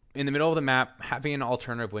 in the middle of the map, having an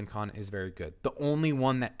alternative win con is very good. The only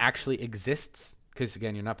one that actually exists, because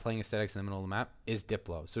again, you're not playing aesthetics in the middle of the map, is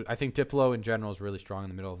Diplo. So I think Diplo in general is really strong in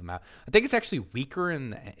the middle of the map. I think it's actually weaker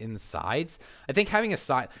in the sides. I think having a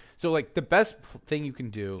side, so like the best thing you can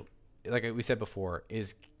do, like we said before,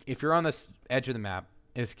 is if you're on this edge of the map,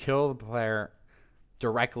 is kill the player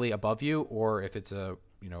directly above you, or if it's a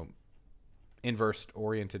inverse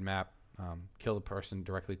oriented map, kill the person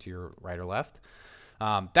directly to your right or left.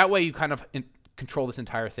 That way you kind of control this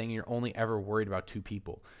entire thing, and you're only ever worried about 2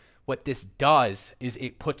 people. What this does is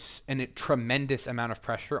it puts a tremendous amount of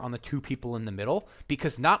pressure on the 2 people in the middle,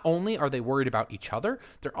 because not only are they worried about each other,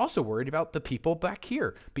 they're also worried about the people back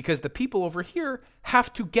here, because the people over here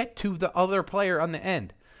have to get to the other player on the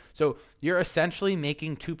end. So you're essentially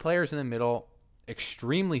making 2 players in the middle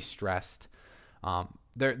extremely stressed.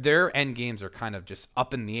 Their end games are kind of just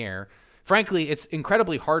up in the air. Frankly, it's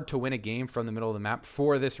incredibly hard to win a game from the middle of the map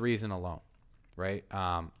for this reason alone, right?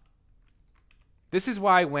 This is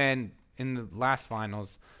why when in the last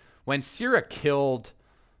finals, when Sierra killed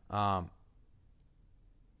Hoy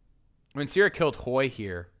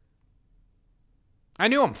here, I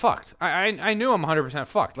knew I'm fucked. I knew I'm 100%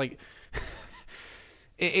 fucked. Like,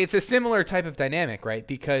 it's a similar type of dynamic, right?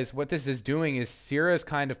 Because what this is doing is Sierra's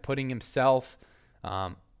kind of putting himself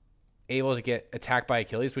able to get attacked by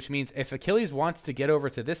Achilles, which means if Achilles wants to get over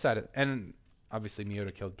to this side, and obviously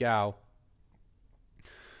Miota killed Gao,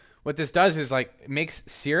 what this does is like it makes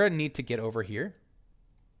Sierra need to get over here,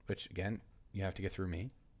 which again, you have to get through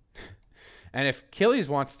me. And if Achilles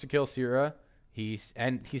wants to kill Sierra, he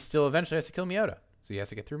still eventually has to kill Miota. So he has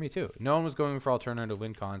to get through me too. No one was going for alternative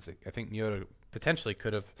win cons. I think Miota potentially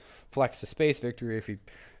could have flexed the space victory if he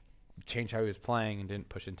changed how he was playing and didn't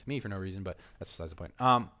push into me for no reason, but that's besides the point.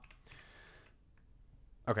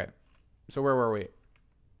 Okay. So where were we?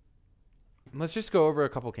 Let's just go over a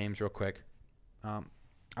couple games real quick.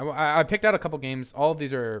 I picked out a couple games. All of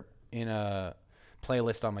these are in a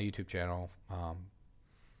playlist on my YouTube channel.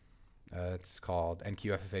 It's called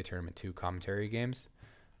NQFFA Tournament 2 Commentary Games.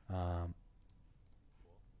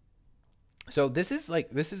 So this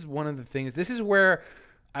is one of the things. This is where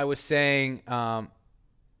I was saying,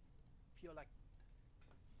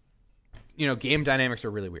 game dynamics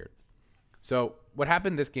are really weird. So what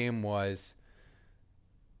happened this game was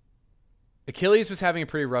Achilles was having a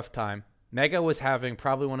pretty rough time. Mega was having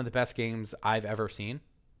probably one of the best games I've ever seen.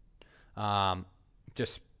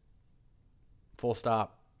 Just full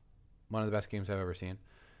stop. One of the best games I've ever seen.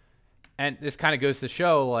 And this kind of goes to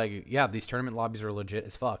show, like, yeah, these tournament lobbies are legit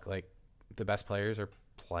as fuck. Like, the best players are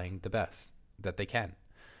playing the best that they can.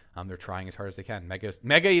 They're trying as hard as they can.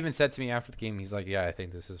 Mega even said to me after the game, he's like, yeah, I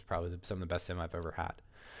think this is probably some of the best sim I've ever had.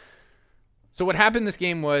 So what happened this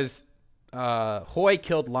game was Hoy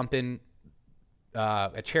killed Lumpen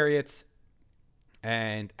at Chariots,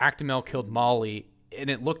 and Actimel killed Molly, and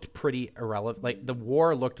it looked pretty irrelevant. Like, the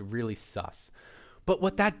war looked really sus. But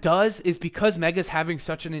what that does is because Mega's having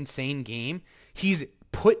such an insane game, he's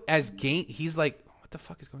put as game. He's like, what the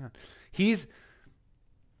fuck is going on? He's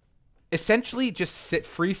essentially just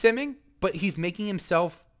free simming, but he's making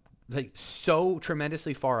himself like so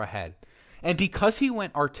tremendously far ahead. And because he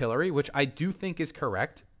went artillery, which I do think is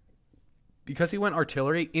correct, because he went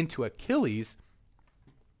artillery into Achilles,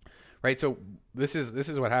 right? So this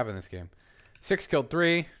is what happened in this game. 6 killed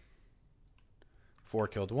 3, 4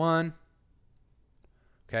 killed 1.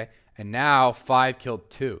 Okay, and now 5 killed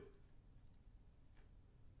 2.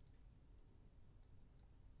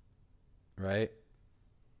 Right?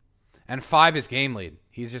 And 5 is game lead.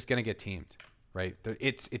 He's just going to get teamed, right?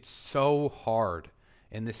 It's so hard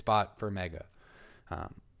in this spot for Mega.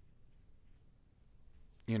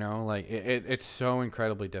 Like it's so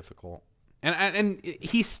incredibly difficult. And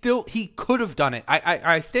he could have done it.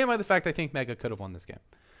 I stand by the fact I think Mega could have won this game.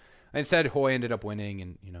 Instead, Hoy ended up winning,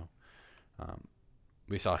 and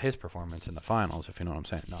we saw his performance in the finals, if you know what I'm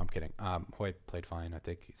saying. No, I'm kidding. Hoy played fine. I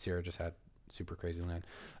think Sierra just had super crazy land.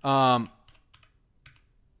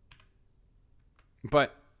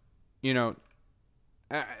 But,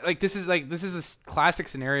 this is a classic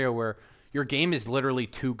scenario where your game is literally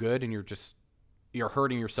too good and you're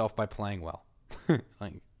hurting yourself by playing well.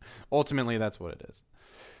 Like, ultimately, that's what it is.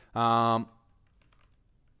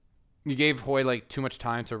 You gave Hoy like too much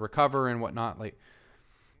time to recover and whatnot. Like,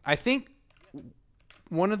 I think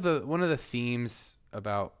one of the themes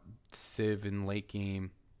about Civ in late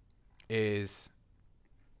game is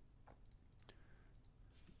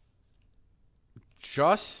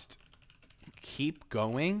just keep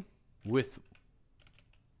going with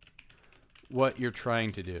what you're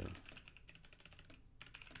trying to do.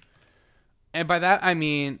 And by that, I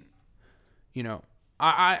mean,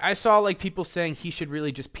 I saw like people saying he should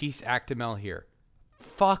really just piece Actimel here.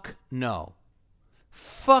 Fuck no.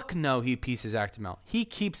 Fuck no, he pieces Actimel. He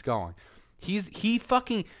keeps going. He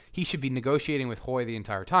should be negotiating with Hoy the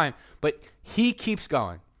entire time, but he keeps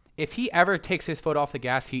going. If he ever takes his foot off the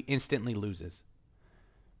gas, he instantly loses.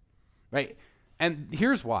 Right? And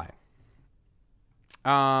here's why.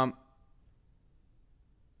 We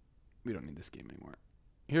don't need this game anymore.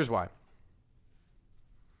 Here's why.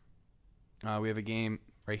 We have a game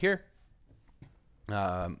right here.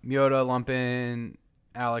 Miota, Lumpen,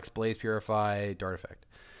 Alex, Blaze, Purify, Dart Effect.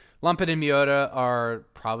 Lumpen and Miota are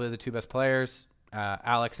probably the two best players.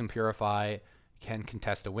 Alex and Purify can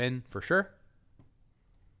contest a win for sure.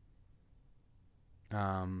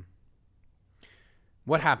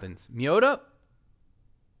 What happens? Miota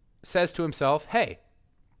says to himself, hey,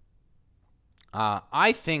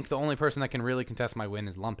 I think the only person that can really contest my win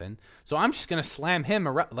is Lumpen, so I'm just going to slam him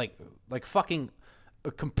like fucking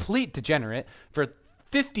a complete degenerate for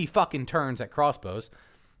 50 fucking turns at crossbows,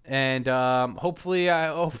 and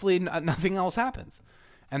hopefully nothing else happens.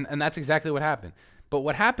 And that's exactly what happened. But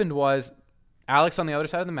what happened was Alex on the other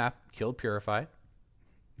side of the map killed Purify.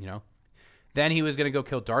 Then he was going to go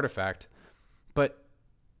kill Dartifact. But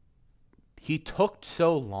he took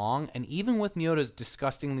so long, and even with Miota's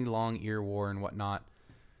disgustingly long ear war and whatnot,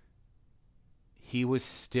 he was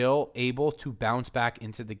still able to bounce back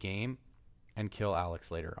into the game and kill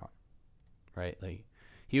Alex later on. Right? Like,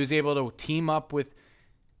 he was able to team up with,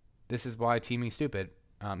 this is why teaming's stupid.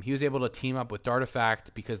 He was able to team up with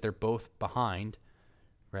Dartifact because they're both behind,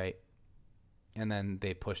 right? And then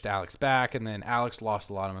they pushed Alex back, and then Alex lost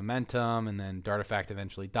a lot of momentum, and then Dartifact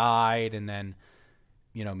eventually died, and then,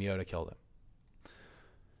 Miota killed him.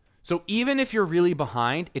 So even if you're really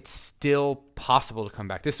behind, it's still possible to come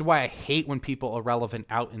back. This is why I hate when people are relevant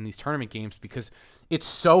out in these tournament games, because it's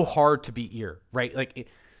so hard to beat ear, right? Like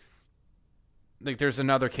there's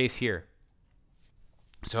another case here.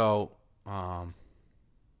 So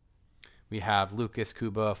we have Lucas,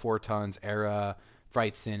 Kuba, 4 tons, Era,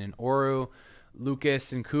 Frightzin, and Oru.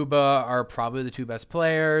 Lucas and Kuba are probably the 2 best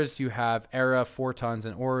players. You have Era, 4 tons,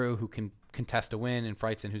 and Oru, who can contest a win, and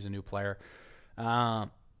Frightzin, who's a new player.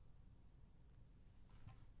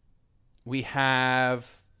 We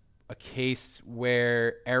have a case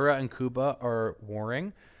where Era and Kuba are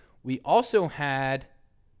warring. We also had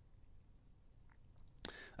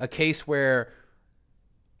a case where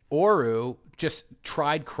Oru just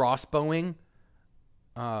tried crossbowing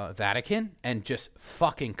Vatican and just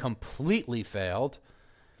fucking completely failed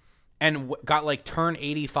and got like turn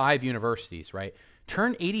 85 universities, right?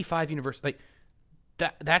 Turn 85 universities. Like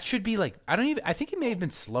that should be like, I think it may have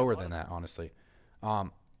been slower than that, honestly.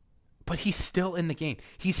 But he's still in the game.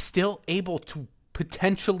 He's still able to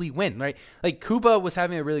potentially win, right? Like Kuba was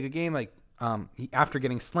having a really good game, like after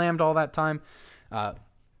getting slammed all that time.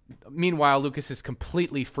 Meanwhile, Lucas is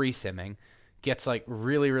completely free simming, gets like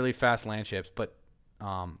really, really fast land ships, but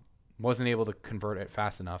wasn't able to convert it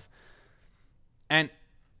fast enough. And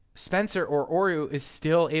Spencer or Oru is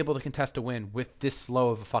still able to contest a win with this slow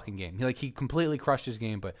of a fucking game. He completely crushed his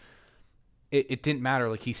game, but it didn't matter.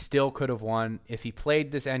 Like, he still could have won. If he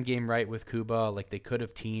played this end game right with Kuba, like, they could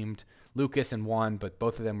have teamed Lucas and won, but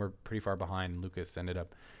both of them were pretty far behind. Lucas ended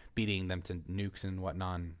up beating them to nukes and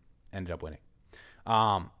whatnot and ended up winning.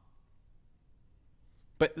 But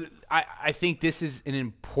I think this is an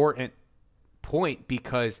important point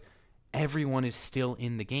because everyone is still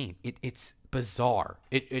in the game. It's bizarre.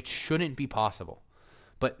 It shouldn't be possible.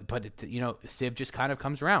 But Civ just kind of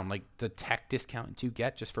comes around. Like, the tech discount you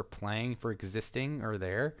get just for playing, for existing, are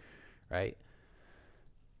there, right?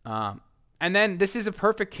 And then this is a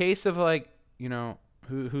perfect case of, like,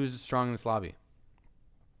 who's strong in this lobby.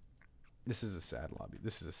 This is a sad lobby.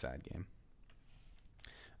 This is a sad game.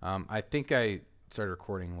 I think I started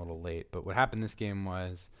recording a little late, but what happened this game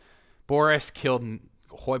was Boris killed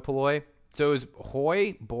Hoi Polloi. So it was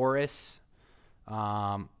Hoi, Boris,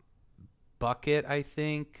 Bucket, I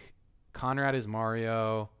think. Conrad is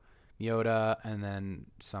Mario, Miota, and then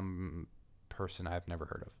some person I've never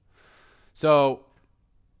heard of. So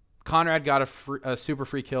Conrad got a super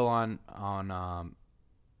free kill on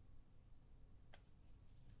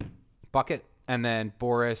Bucket, and then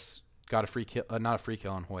Boris got a free kill, not a free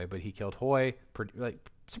kill on Hoi, but he killed Hoi,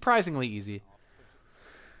 surprisingly easy.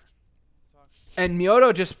 And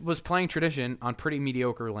Miota just was playing Tradition on pretty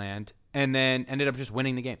mediocre land, and then ended up just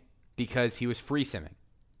winning the game because he was free simming,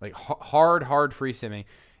 like hard free simming,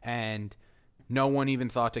 and no one even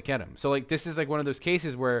thought to get him. So, like, this is like one of those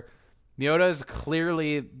cases where Miota is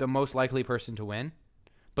clearly the most likely person to win,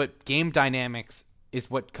 but game dynamics is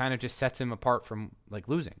what kind of just sets him apart from, like,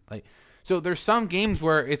 losing. Like, so there's some games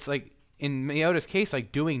where it's like, in Miota's case,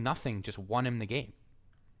 like, doing nothing just won him the game,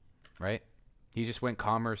 right? He just went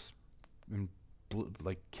commerce and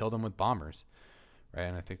killed him with bombers, right?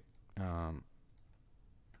 And I think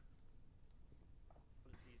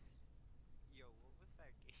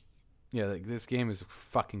yeah, like, this game is a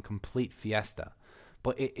fucking complete fiesta.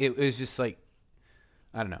 But it was just like,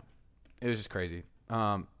 I don't know. It was just crazy.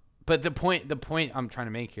 But the point I'm trying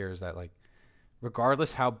to make here is that, like,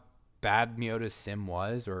 regardless how bad Miota's sim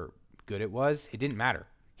was or good it was, it didn't matter.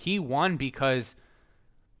 He won because,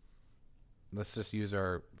 let's just use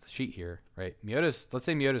our sheet here, right? Let's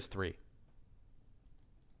say Miota's 3.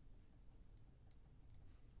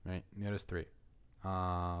 Right? Miota's 3.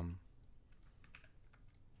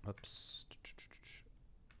 Oops.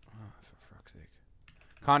 Oh, for fuck's sake.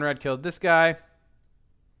 Conrad killed this guy.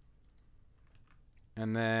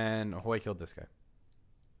 And then Hoi killed this guy.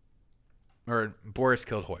 Or Boris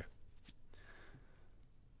killed Hoi.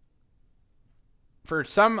 for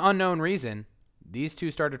some unknown reason, these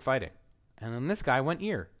two started fighting. And then this guy went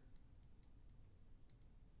ear.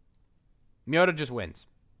 Miota just wins.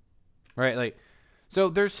 Right? Like, so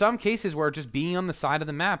there's some cases where just being on the side of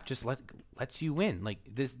the map just lets you win. Like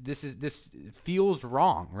this feels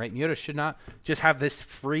wrong, right? Miota should not just have this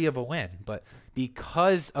free of a win, but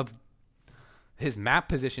because of his map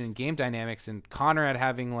position and game dynamics and Conrad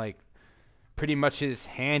having like pretty much his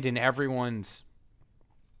hand in everyone's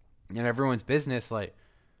business, like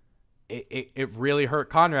it really hurt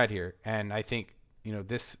Conrad here. And I think, you know,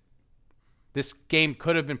 this game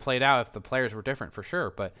could have been played out if the players were different for sure,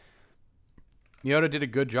 but Miota did a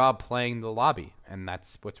good job playing the lobby, and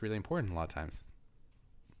that's what's really important a lot of times.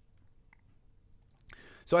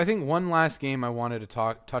 So I think one last game I wanted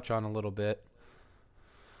to touch on a little bit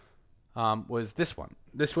was this one.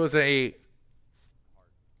 This was a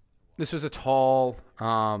tall.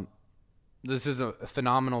 This is a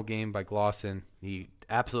phenomenal game by Glosson. He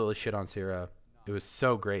absolutely shit on Sierra. It was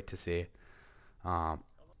so great to see.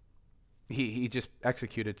 He just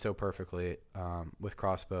executed so perfectly with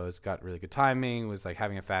crossbows, got really good timing, was like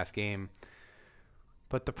having a fast game.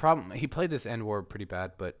 But the problem, he played this end ward pretty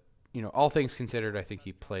bad, but you know, all things considered, I think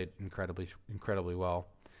he played incredibly well.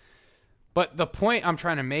 But the point I'm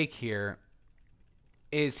trying to make here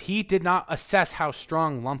is he did not assess how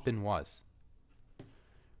strong Lumpen was.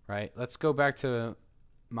 Right? Let's go back to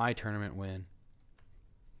my tournament win.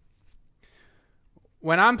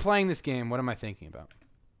 When I'm playing this game, what am I thinking about?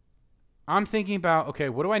 I'm thinking about, okay,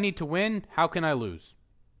 what do I need to win? How can I lose?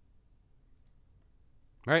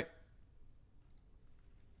 Right?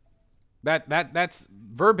 That's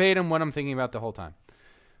verbatim what I'm thinking about the whole time.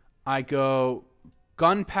 I go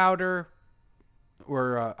gunpowder,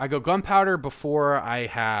 or I go gunpowder before I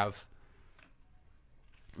have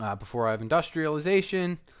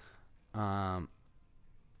industrialization. I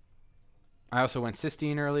also went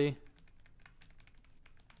cysteine early.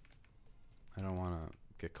 I don't want to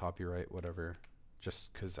get copyright, whatever,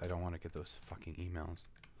 just because I don't want to get those fucking emails.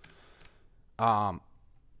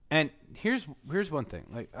 And here's one thing.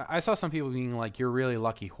 Like, I saw some people being like, "You're really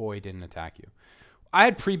lucky Hoy didn't attack you." I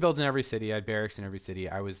had pre-builds in every city. I had barracks in every city.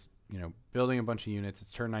 I was, you know, building a bunch of units.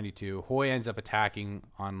 It's turn 92. Hoy ends up attacking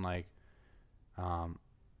on like, I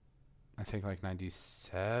think like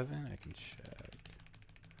 97. I can check.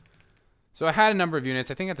 So I had a number of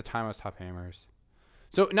units. I think at the time I was top hammers.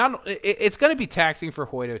 So now it's going to be taxing for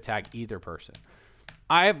Hoy to attack either person.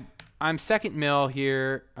 I'm second mill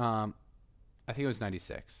here. I think it was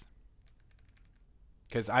 96.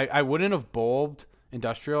 Because I wouldn't have bulbed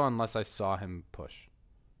industrial unless I saw him push.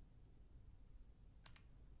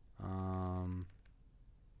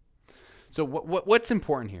 So what's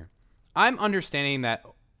important here? I'm understanding that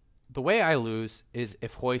the way I lose is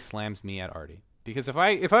if Hoy slams me at Artie. Because if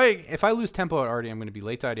I lose tempo at Artie, I'm going to be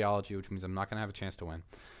late to ideology, which means I'm not going to have a chance to win.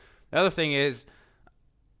 The other thing is,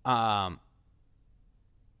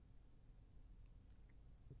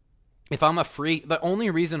 if I'm a free, the only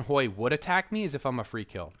reason Hoy would attack me is if I'm a free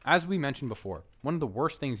kill. As we mentioned before, one of the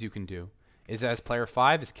worst things you can do is as player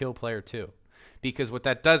 5 is kill player 2. Because what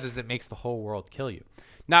that does is it makes the whole world kill you.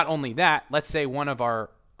 Not only that, let's say one of our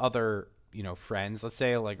other, you know, friends, let's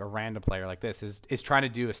say like a random player like this is trying to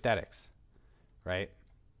do aesthetics. Right?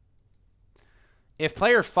 If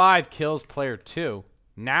player 5 kills player 2,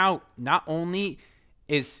 now not only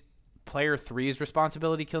is player 3's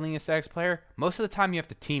responsibility killing aesthetics player, most of the time you have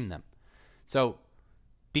to team them. So,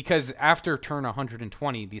 because after turn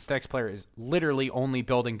 120, the aesthetics player is literally only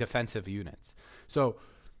building defensive units. So,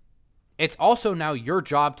 it's also now your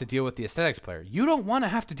job to deal with the aesthetics player. You don't want to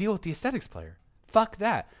have to deal with the aesthetics player. Fuck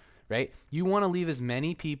that. Right? You want to leave as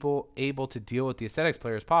many people able to deal with the aesthetics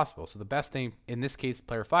player as possible. So the best thing, in this case,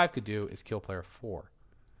 player 5 could do is kill player 4.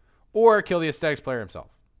 Or kill the aesthetics player himself.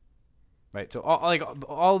 Right? So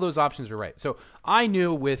all those options are right. So I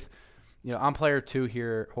knew with, you know, I'm player 2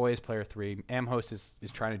 here, Hoy is player 3, Amhost is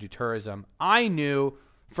trying to do tourism. I knew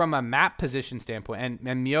from a map position standpoint,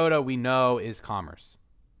 and Miota we know is commerce.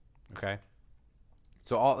 Okay?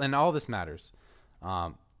 So all this matters.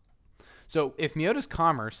 So if Miota's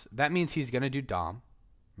commerce, that means he's going to do Dom,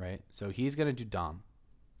 right? So he's going to do Dom.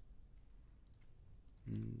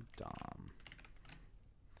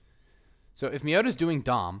 So if Miota's doing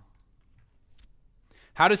Dom,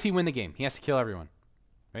 how does he win the game? He has to kill everyone,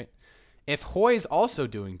 right? If Hoy's also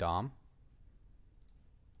doing Dom,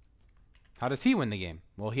 how does he win the game?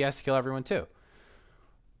 Well, he has to kill everyone too.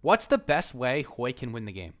 What's the best way Hoy can win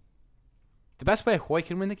the game? The best way Hoy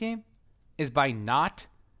can win the game is by not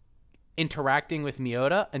interacting with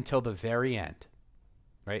Miota until the very end,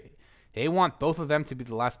 right? They want both of them to be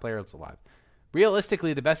the last players alive.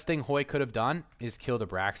 realistically, the best thing Hoy could have done is killed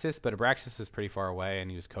Abraxas, but Abraxas is pretty far away, and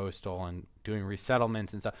he was coastal and doing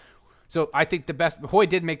resettlements and stuff. So I think Hoy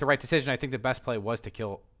did make the right decision. I think the best play was to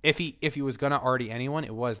kill, if he was gonna already anyone,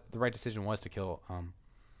 it was the right decision was to kill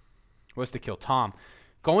Tom.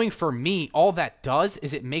 Going for me, all that does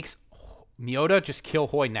is it makes Miota just kill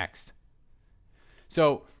Hoy next.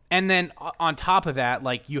 So, and then on top of that,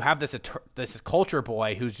 like, you have this culture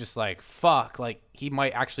boy who's just like, fuck, like, he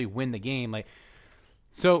might actually win the game. Like,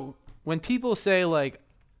 so when people say like,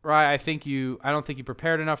 right, I don't think you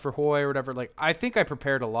prepared enough for Hoy or whatever, like, I think I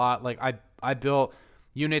prepared a lot. Like, I built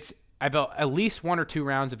units. I built at least 1 or 2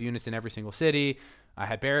 rounds of units in every single city. I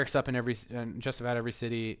had barracks up in just about every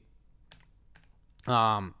city.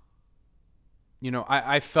 I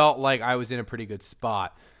felt like I was in a pretty good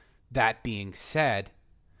spot. That being said,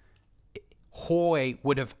 Hoy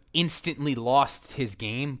would have instantly lost his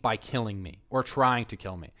game by killing me or trying to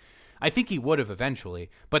kill me. I think he would have eventually,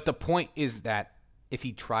 but the point is that if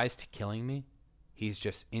he tries to killing me, he's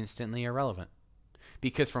just instantly irrelevant.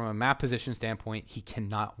 Because from a map position standpoint, he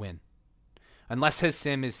cannot win. Unless his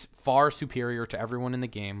sim is far superior to everyone in the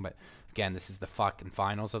game, but again, this is the fucking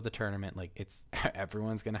finals of the tournament. Like, it's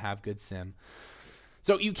everyone's going to have good sim.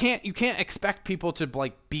 So you can't expect people to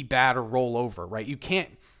like be bad or roll over, right? You can't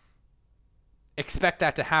expect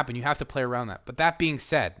that to happen. You have to play around that. But that being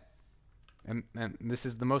said, and this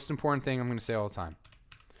is the most important thing I'm going to say all the time.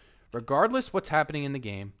 Regardless what's happening in the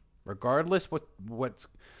game, regardless what's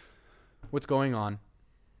going on,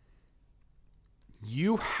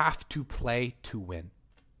 you have to play to win.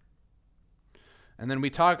 And then we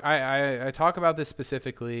talk. I talk about this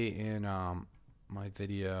specifically in my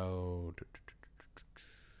video.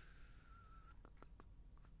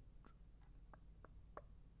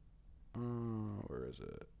 Where is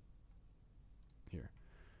it? Here.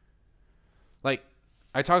 Like,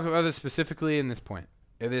 I talk about this specifically in this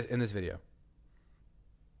video.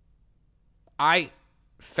 I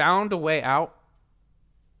found a way out,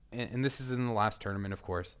 and this is in the last tournament, of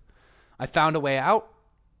course. I found a way out,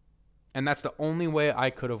 and that's the only way I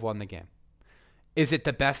could have won the game. Is it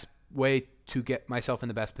the best way to get myself in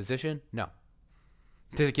the best position? No.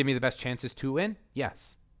 Does it give me the best chances to win?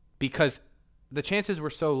 Yes. Because the chances were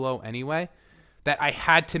so low anyway that I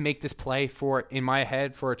had to make this play in my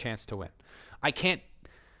head for a chance to win. I can't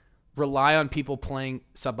rely on people playing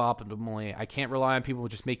suboptimally. I can't rely on people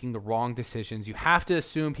just making the wrong decisions. You have to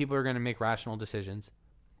assume people are going to make rational decisions.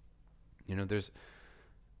 There's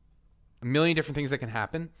a million different things that can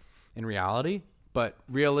happen in reality, but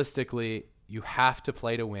realistically, you have to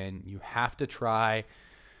play to win. You have to try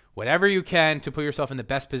whatever you can to put yourself in the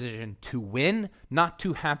best position to win, not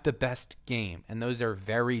to have the best game. And those are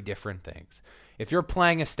very different things. If you're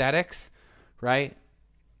playing aesthetics, right,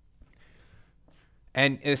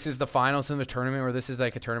 and this is the finals in the tournament, or this is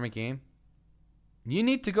like a tournament game, you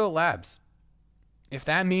need to go labs. If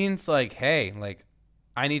that means like, hey, like,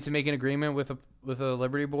 I need to make an agreement with a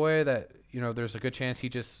Liberty boy that, there's a good chance he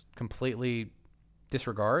just completely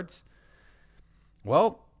disregards,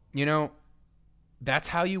 well, that's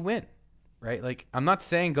how you win, right? Like, I'm not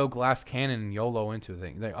saying go glass cannon and YOLO into a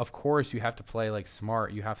thing. Like, of course, you have to play like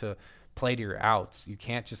smart. You have to play to your outs. You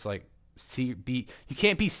can't just like you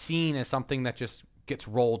can't be seen as something that just gets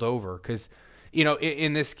rolled over. Because,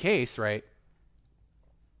 in this case, right?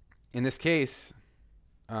 In this case,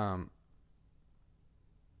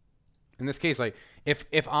 like,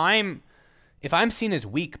 if I'm seen as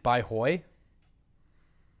weak by Hoy,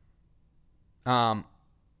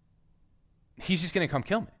 he's just going to come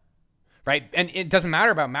kill me, right? And it doesn't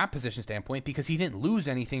matter about map position standpoint because he didn't lose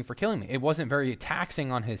anything for killing me. It wasn't very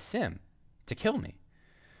taxing on his sim to kill me.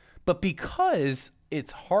 But because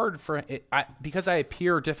it's hard for it, because I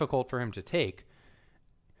appear difficult for him to take,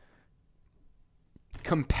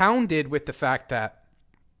 compounded with the fact that,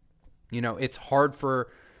 it's hard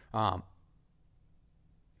for,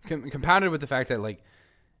 compounded with the fact that, like,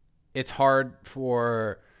 it's hard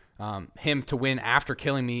for him to win after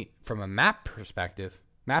killing me from a map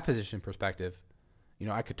position perspective,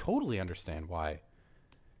 I could totally understand why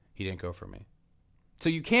he didn't go for me. So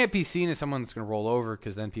you can't be seen as someone that's going to roll over,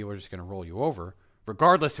 because then people are just going to roll you over,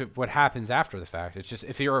 regardless of what happens after the fact. It's just,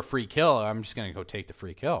 if you're a free kill, I'm just going to go take the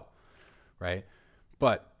free kill, right?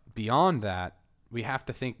 But beyond that, we have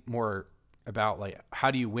to think more about, like,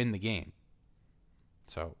 how do you win the game?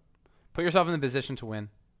 So put yourself in the position to win.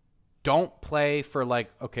 Don't play for, like,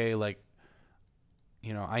 okay, like,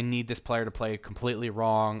 I need this player to play completely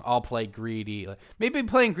wrong. I'll play greedy. Like, maybe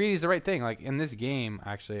playing greedy is the right thing. Like, in this game,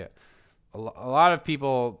 actually, a lot of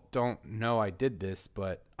people don't know I did this,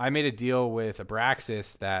 but I made a deal with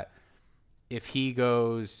Abraxas that if he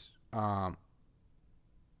goes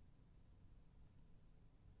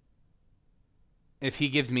if he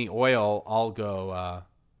gives me oil, I'll go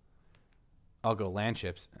land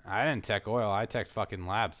chips. I didn't tech oil. I teched fucking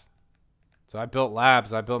labs. So I built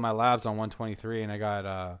labs. I built my labs on 123, and I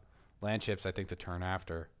got land chips, I think, the turn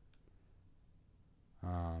after.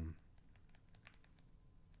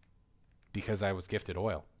 Because I was gifted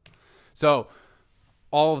oil. So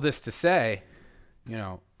all of this to say, you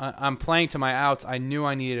know, I'm playing to my outs. I knew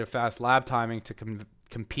I needed a fast lab timing to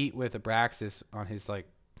compete with Abraxas on his like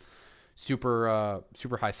super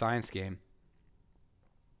high science game,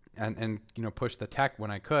 and you know, push the tech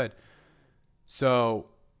when I could. So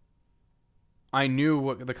I knew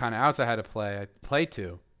what the kind of outs I had to play. I played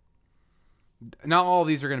to. Not all of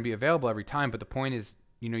these are going to be available every time, but the point is,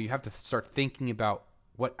 you know, you have to start thinking about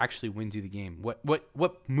what actually wins you the game.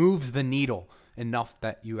 What moves the needle enough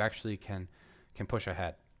that you actually can push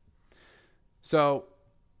ahead. So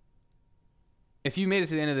if you made it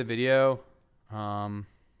to the end of the video,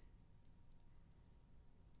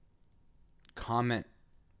 comment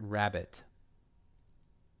rabbit.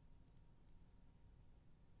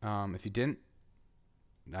 If you didn't,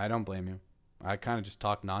 I don't blame you. I kind of just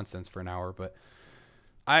talked nonsense for an hour, but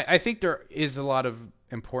I think there is a lot of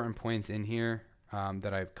important points in here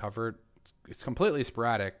that I've covered. It's completely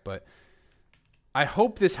sporadic, but I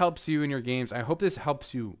hope this helps you in your games. I hope this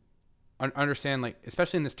helps you understand, like,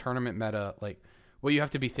 especially in this tournament meta, like what you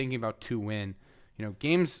have to be thinking about to win. You know,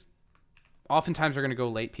 games oftentimes are going to go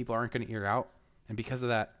late. People aren't going to ear out, and because of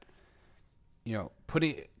that, you know,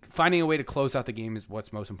 finding a way to close out the game is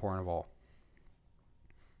what's most important of all.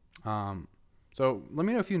 So let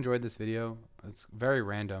me know if you enjoyed this video. It's very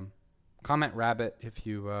random. Comment rabbit if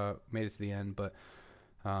you made it to the end, but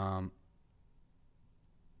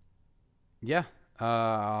yeah,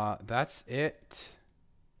 that's it.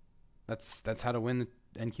 That's how to win the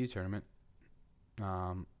NQ tournament.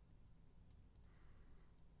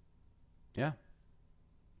 Yeah.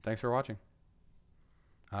 Thanks for watching.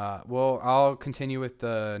 Well, I'll continue with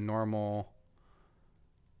the normal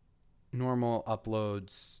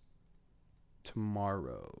uploads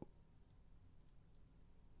tomorrow.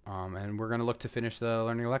 And we're going to look to finish the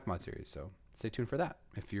Learning Elect mod series, so stay tuned for that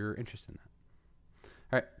if you're interested in that.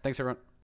 All right, thanks everyone.